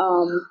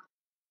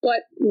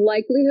 But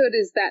likelihood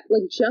is that,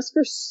 like, just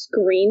for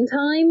screen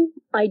time,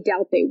 I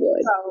doubt they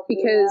would. Probably,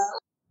 because,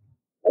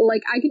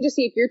 like, I can just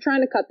see if you're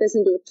trying to cut this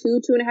into a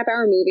 2.5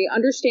 hour movie,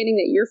 understanding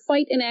that your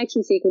fight and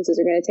action sequences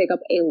are going to take up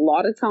a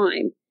lot of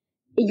time,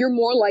 you're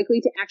more likely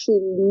to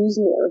actually lose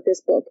more of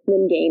this book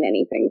than gain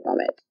anything from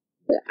it.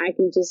 I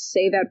can just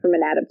say that from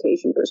an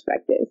adaptation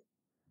perspective.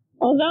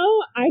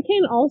 Although I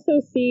can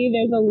also see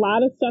there's a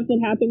lot of stuff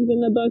that happens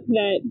in the book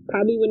that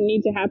probably wouldn't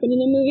need to happen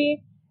in the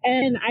movie.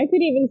 And I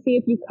could even see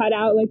if you cut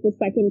out like the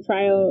second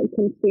trial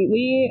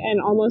completely and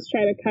almost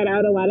try to cut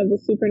out a lot of the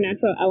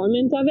supernatural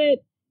element of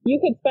it, you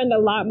could spend a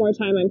lot more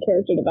time on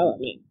character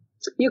development.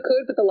 You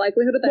could, but the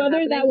likelihood of that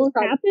whether that will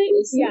happen,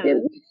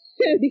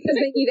 because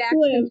they need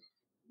action.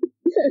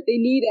 They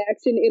need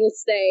action. It'll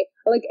stay.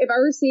 Like if I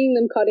were seeing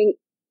them cutting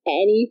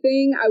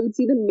anything, I would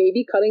see them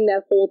maybe cutting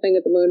that whole thing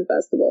at the Moon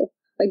Festival.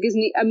 Like as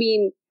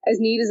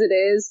neat as it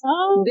is.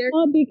 Oh,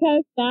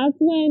 because that's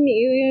when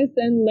Elias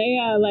and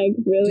Leia like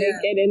really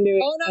get into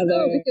each other.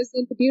 No, because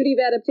the beauty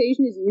of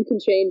adaptation is you can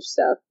change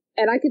stuff.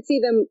 And I could see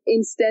them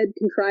instead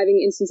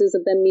contriving instances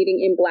of them meeting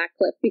in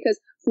Blackcliff, because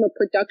from a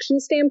production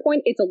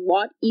standpoint, it's a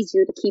lot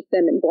easier to keep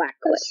them in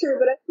Blackcliff. That's true,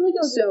 but I feel like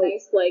it was a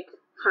nice, like,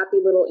 happy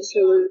little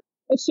interlude.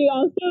 But she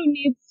also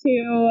needs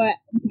to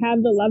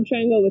have the love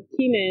triangle with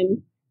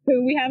Keenan,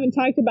 who we haven't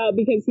talked about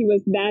because he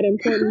was that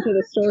important to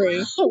the story.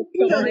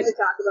 We don't need to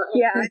talk about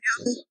him. Yeah.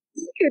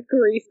 Good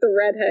grief, the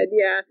redhead,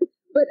 yeah.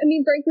 But, I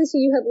mean, frankly, so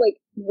you have, like,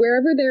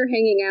 wherever they're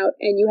hanging out,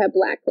 and you have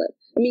Blackcliff.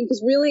 I mean,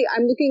 because really,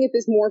 I'm looking at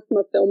this more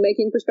from a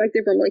filmmaking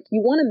perspective. I'm like,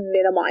 you want to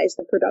minimize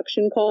the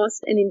production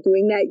cost, and in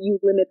doing that,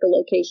 you limit the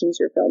locations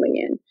you're filming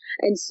in.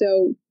 And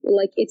so,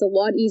 like, it's a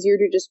lot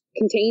easier to just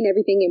contain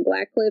everything in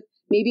Blackcliff,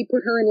 maybe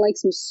put her in, like,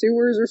 some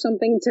sewers or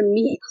something to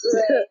meet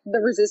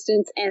the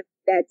resistance, and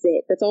that's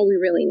it. That's all we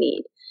really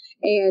need.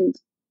 And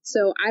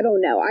so, I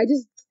don't know.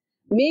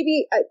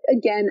 Maybe,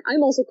 again,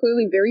 I'm also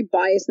clearly very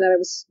biased in that I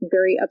was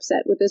very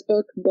upset with this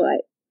book,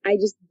 but I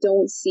just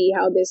don't see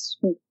how this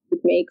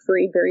would make for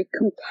a very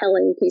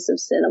compelling piece of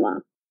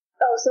cinema.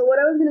 Oh, so what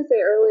I was going to say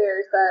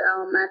earlier is that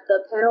at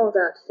the panel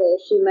about today,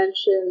 she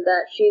mentioned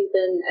that she's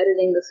been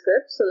editing the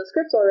script, so the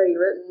script's already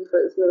written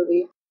for this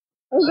movie.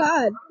 Oh,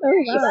 God. Oh,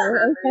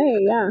 wow.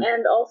 Okay, yeah.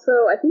 And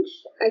also, I think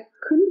I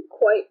couldn't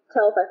quite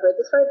tell if I heard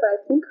this right, but I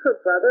think her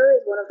brother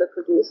is one of the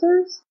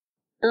producers.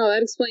 Oh,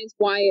 that explains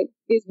why it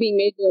is being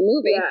made into a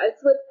movie. Yeah,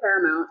 it's with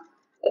Paramount,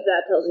 if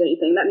that tells you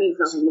anything. That means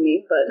nothing to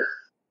me, but...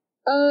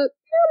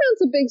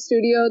 Paramount's a big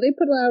studio. They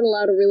put out a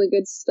lot of really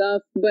good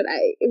stuff, but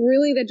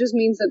that just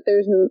means that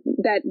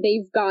that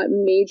they've got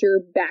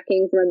major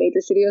backing from a major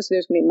studio, so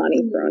there's going to be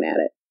money thrown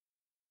at it.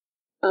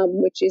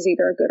 Which is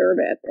either a good or a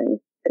bad thing,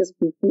 because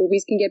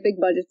movies can get big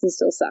budgets and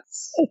still suck.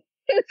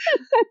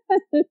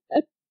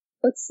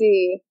 Let's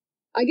see.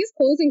 I guess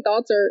closing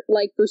thoughts are,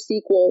 like, for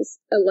sequels,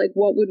 like,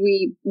 what would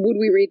we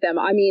read them?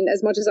 I mean,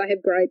 as much as I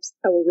have gripes,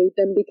 I will read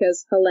them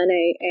because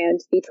Helene and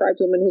the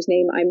tribeswoman whose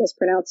name I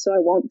mispronounced, so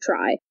I won't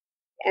try,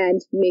 and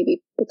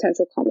maybe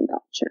potential common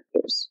thought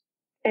chapters.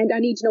 And I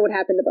need to know what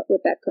happened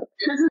with that cook.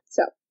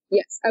 So,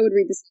 yes, I would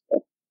read the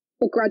sequel.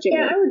 Begrudgingly.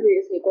 Yeah, I would read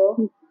a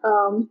sequel.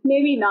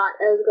 Maybe not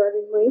as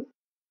grudgingly.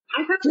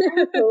 I have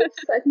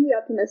hopes. I can be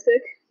optimistic.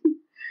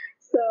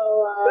 So,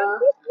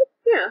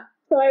 yeah.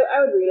 So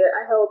I would read it.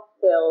 I hope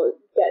they'll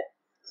get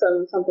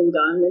something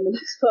done in the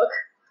next book.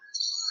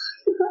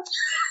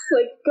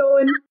 Like, go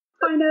and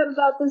find out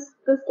about this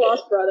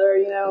lost brother,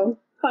 you know,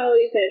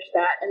 finally finish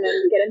that, and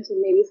then get into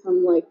maybe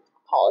some, like,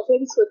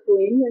 politics with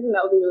Celine. I think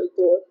that would be really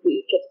cool if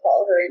we get to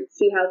follow her and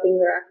see how things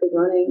are actually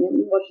running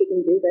and what she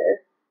can do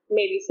there.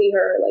 Maybe see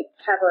her, like,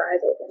 have her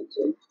eyes open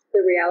to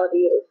the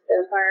reality of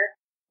the Empire.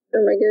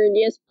 Oh my god,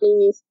 yes,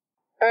 please.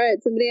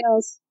 Alright, somebody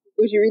else.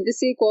 Would you read the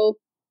sequel?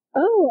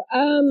 Oh,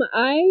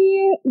 I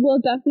will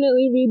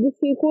definitely read the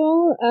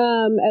sequel,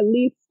 at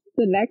least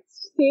the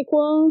next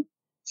sequel,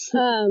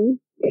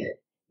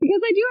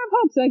 because I do have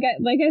hopes.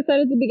 Like I said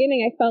at the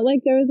beginning, I felt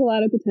like there was a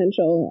lot of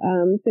potential,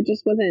 that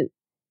just wasn't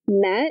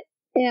met,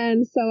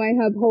 and so I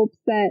have hopes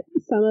that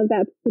some of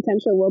that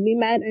potential will be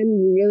met.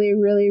 I'm really,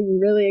 really,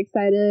 really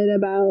excited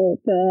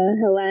about the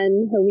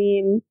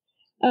Helene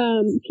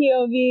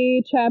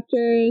POV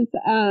chapters,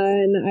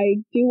 and I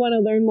do want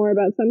to learn more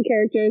about some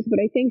characters, but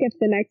I think if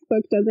the next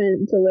book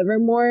doesn't deliver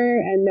more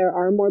and there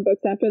are more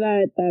books after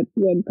that, that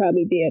would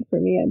probably be it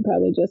for me. I'd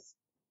probably just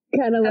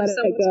kind of let it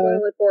someone go.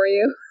 spoil it for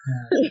you.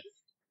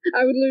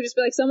 I would literally just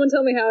be like, someone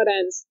tell me how it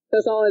ends.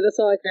 That's all I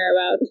care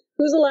about.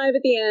 Who's alive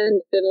at the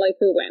end, then like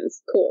who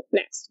wins. Cool.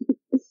 Next.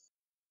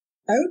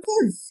 I would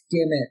probably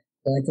skim it,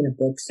 like in a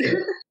bookstore,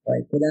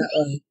 like without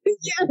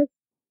Yes.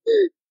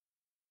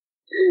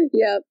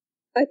 Yep.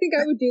 I think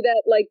I would do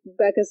that, like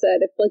Becca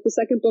said. If like the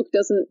second book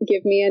doesn't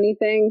give me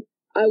anything,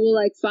 I will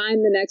like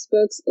find the next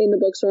books in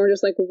the bookstore and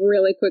just like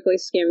really quickly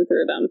skim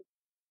through them.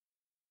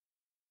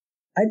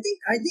 I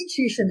think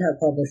she shouldn't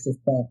have published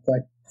this book.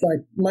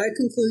 Like my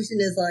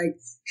conclusion is like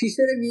she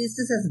should have used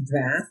this as a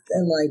draft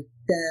and like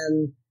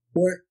then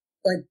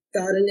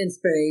got an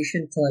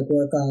inspiration to like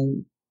work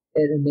on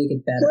it and make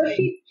it better. Well,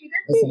 she did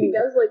say she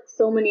does like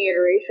so many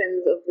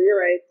iterations of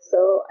rewrites,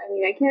 so I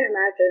mean I can't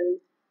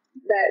imagine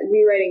that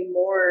rewriting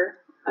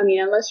more. I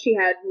mean, unless she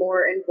had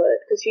more input,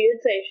 because she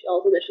did say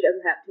also that she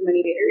doesn't have too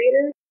many data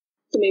readers,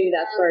 so maybe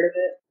that's part of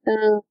it.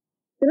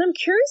 And I'm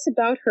curious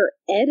about her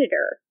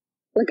editor.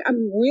 Like,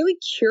 I'm really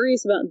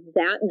curious about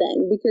that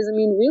then, because I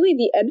mean, really,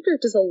 the editor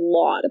does a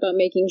lot about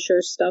making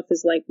sure stuff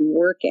is like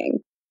working.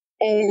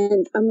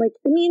 And I'm like,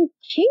 I mean,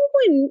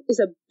 Penguin is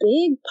a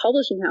big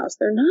publishing house.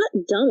 They're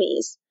not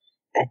dummies.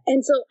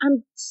 And so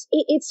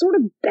it sort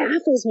of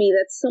baffles me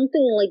that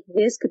something like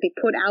this could be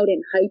put out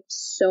and hyped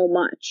so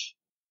much.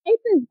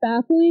 Hype is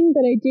baffling,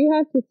 but I do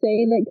have to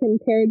say that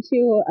compared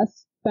to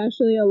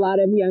especially a lot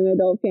of young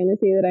adult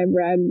fantasy that I've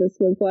read, this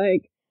was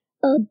like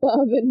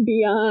above and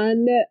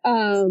beyond.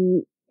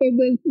 It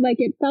was like,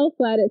 it felt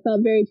flat. It felt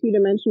very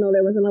two-dimensional.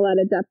 There wasn't a lot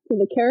of depth to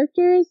the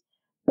characters,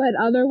 but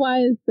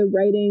otherwise the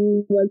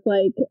writing was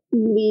like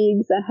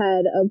leagues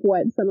ahead of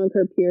what some of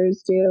her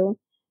peers do.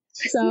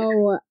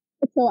 So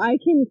I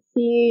can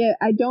see,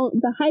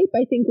 the hype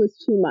I think was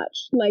too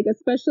much. Like,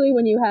 especially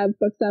when you have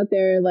books out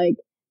there like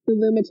the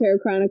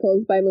Lumitere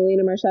Chronicles by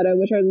Melina Marchetto,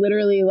 which are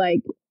literally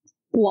like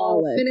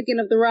flawless. Finnegan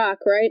of the Rock,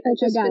 right? I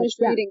just finished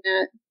reading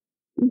that.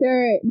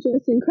 They're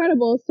just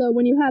incredible. So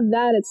when you have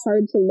that, it's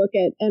hard to look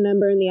at An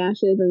Ember in the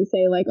Ashes and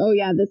say like, oh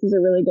yeah, this is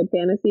a really good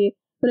fantasy.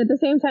 But at the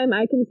same time,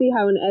 I can see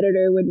how an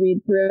editor would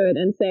read through it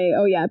and say,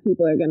 oh yeah,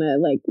 people are gonna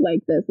like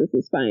this. This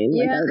is fine.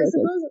 Yeah, I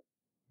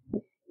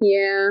suppose.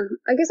 Yeah,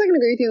 I guess I can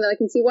agree with you that I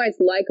can see why it's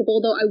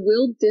likable, though I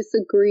will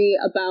disagree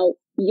about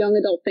young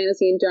adult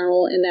fantasy in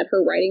general and that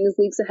her writing is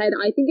leagues ahead.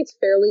 I think it's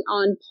fairly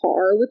on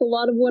par with a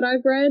lot of what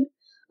I've read.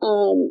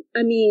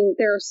 I mean,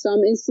 there are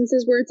some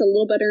instances where it's a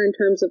little better in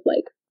terms of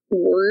like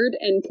word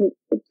and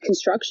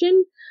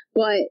construction,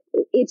 but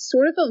it's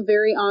sort of felt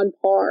very on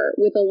par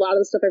with a lot of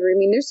the stuff I've read. I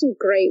mean, there's some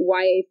great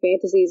YA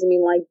fantasies. I mean,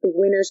 like the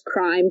Winter's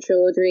Crime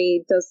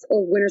trilogy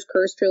Winter's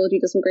Curse trilogy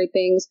does some great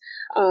things.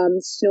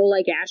 Snow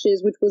Like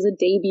Ashes, which was a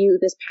debut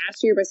this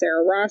past year by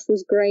Sarah Rosh,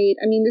 was great.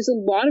 I mean, there's a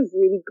lot of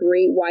really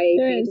great YA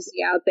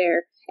fantasy out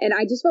there. And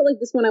I just felt like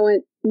this one, I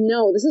went,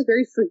 no, this is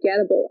very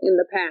forgettable in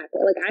the pack.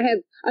 Like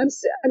I'm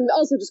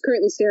also just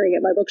currently staring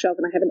at my bookshelf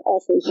and I have an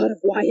awful lot of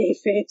YA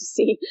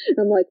fantasy.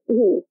 And I'm like,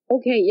 ooh,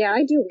 okay, yeah,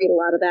 I do read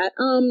a lot of that.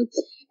 And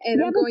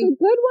yeah, but the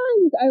good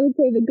ones, I would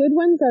say the good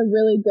ones are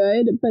really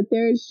good, but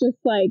there's just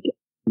like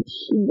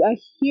a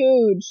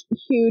huge,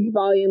 huge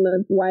volume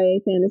of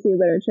YA fantasy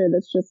literature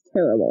that's just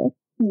terrible.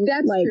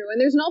 That's true,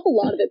 and there's an awful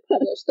lot of it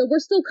published. So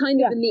we're still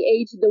kind of in the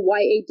age of the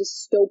YA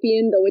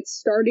dystopian, though it's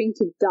starting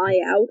to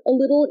die out a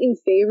little in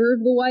favor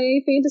of the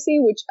YA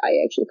fantasy, which I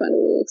actually find a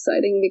little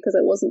exciting because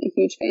I wasn't a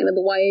huge fan of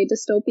the YA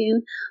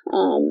dystopian.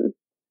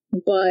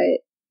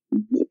 But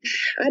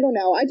I don't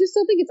know. I just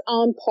don't think it's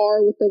on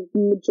par with the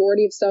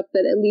majority of stuff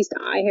that at least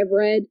I have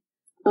read.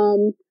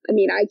 I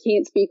mean, I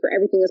can't speak for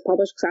everything that's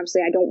published because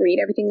obviously I don't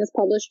read everything that's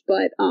published,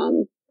 but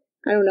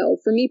I don't know.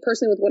 For me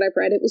personally, with what I've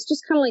read, it was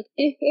just kind of like,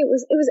 it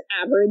was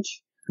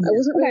average. Yeah. I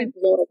wasn't really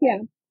blown away.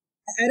 Yeah.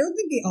 I don't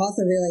think the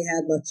author really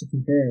had much to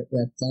compare it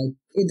with. Like,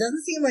 it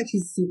doesn't seem like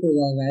she's super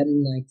well read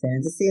in like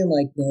fantasy and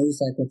like knows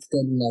like what's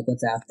good and like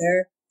what's out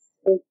there.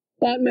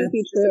 That might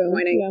be true.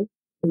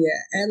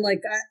 Yeah, and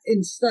like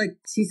it's like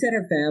she said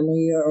her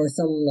family or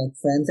some like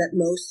friends at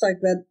most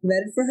like read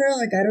it for her.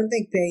 Like I don't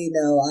think they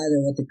know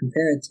either what to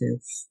compare it to.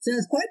 So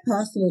it's quite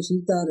possible she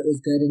thought it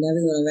was good and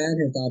everyone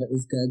around her thought it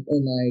was good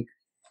and like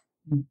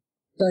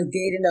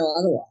they didn't know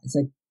otherwise.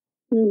 Like,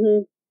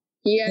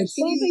 yeah.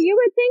 Well, but you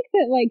would think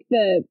that like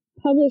the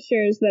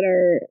publishers that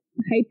are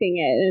hyping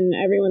it and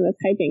everyone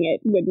that's hyping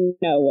it would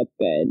know what's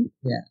good.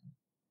 Yeah.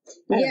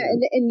 Yeah,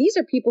 and these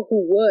are people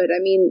who would. I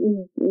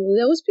mean,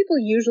 those people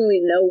usually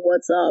know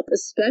what's up,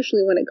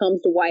 especially when it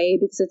comes to YA,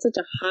 because it's such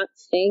a hot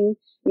thing.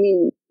 I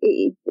mean,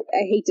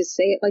 I hate to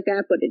say it like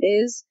that, but it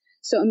is.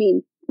 So, I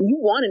mean, you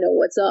want to know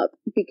what's up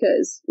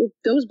because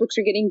those books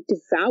are getting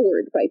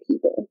devoured by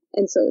people.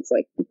 And so it's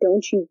like,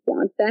 don't you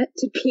want that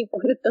to be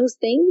one of those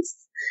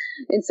things?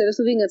 Instead of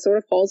something that sort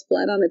of falls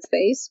flat on its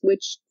face,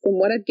 which from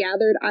what I've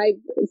gathered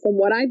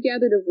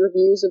of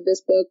reviews of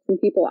this book from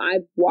people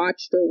I've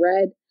watched or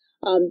read,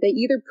 they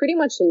either pretty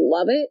much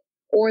love it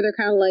or they're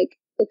kind of like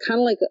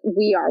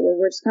we are, where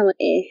we're just kind of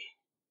like,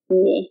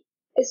 meh.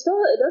 It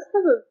does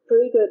have a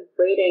pretty good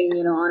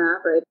rating, on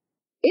average.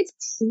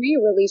 Its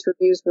pre-release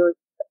reviews were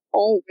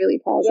all really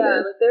positive.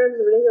 Yeah, like there's a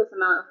ridiculous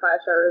amount of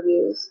 5-star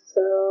reviews.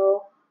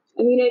 So,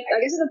 I mean, I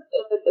guess it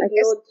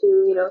appealed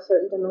to,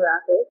 certain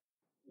demographics.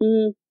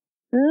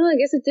 Well, I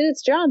guess it did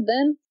its job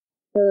then.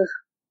 Ugh.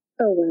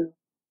 Oh well.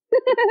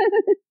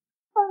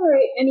 All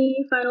right.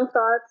 Any final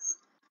thoughts?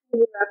 We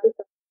wrap this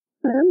up.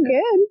 I'm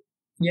good.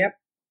 Yep.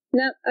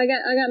 Nope, I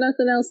got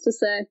nothing else to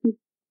say. All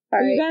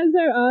right. You guys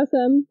are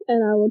awesome,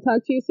 and I will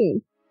talk to you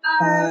soon.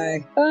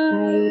 Bye.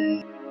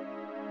 Bye.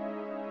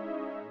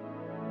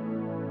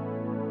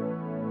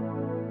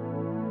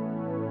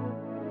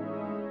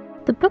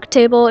 The Book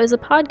Table is a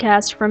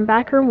podcast from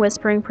Backroom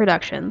Whispering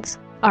Productions.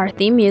 Our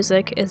theme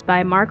music is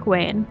by Mark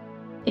Wayne.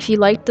 If you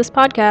liked this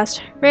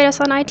podcast, rate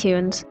us on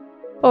iTunes,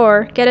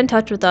 or get in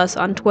touch with us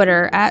on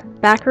Twitter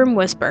at Backroom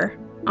Whisper,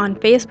 on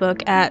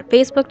Facebook at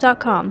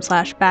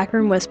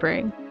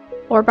facebook.com/backroomwhispering,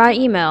 or by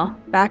email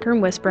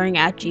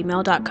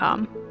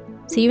backroomwhispering@gmail.com.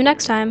 See you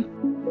next time!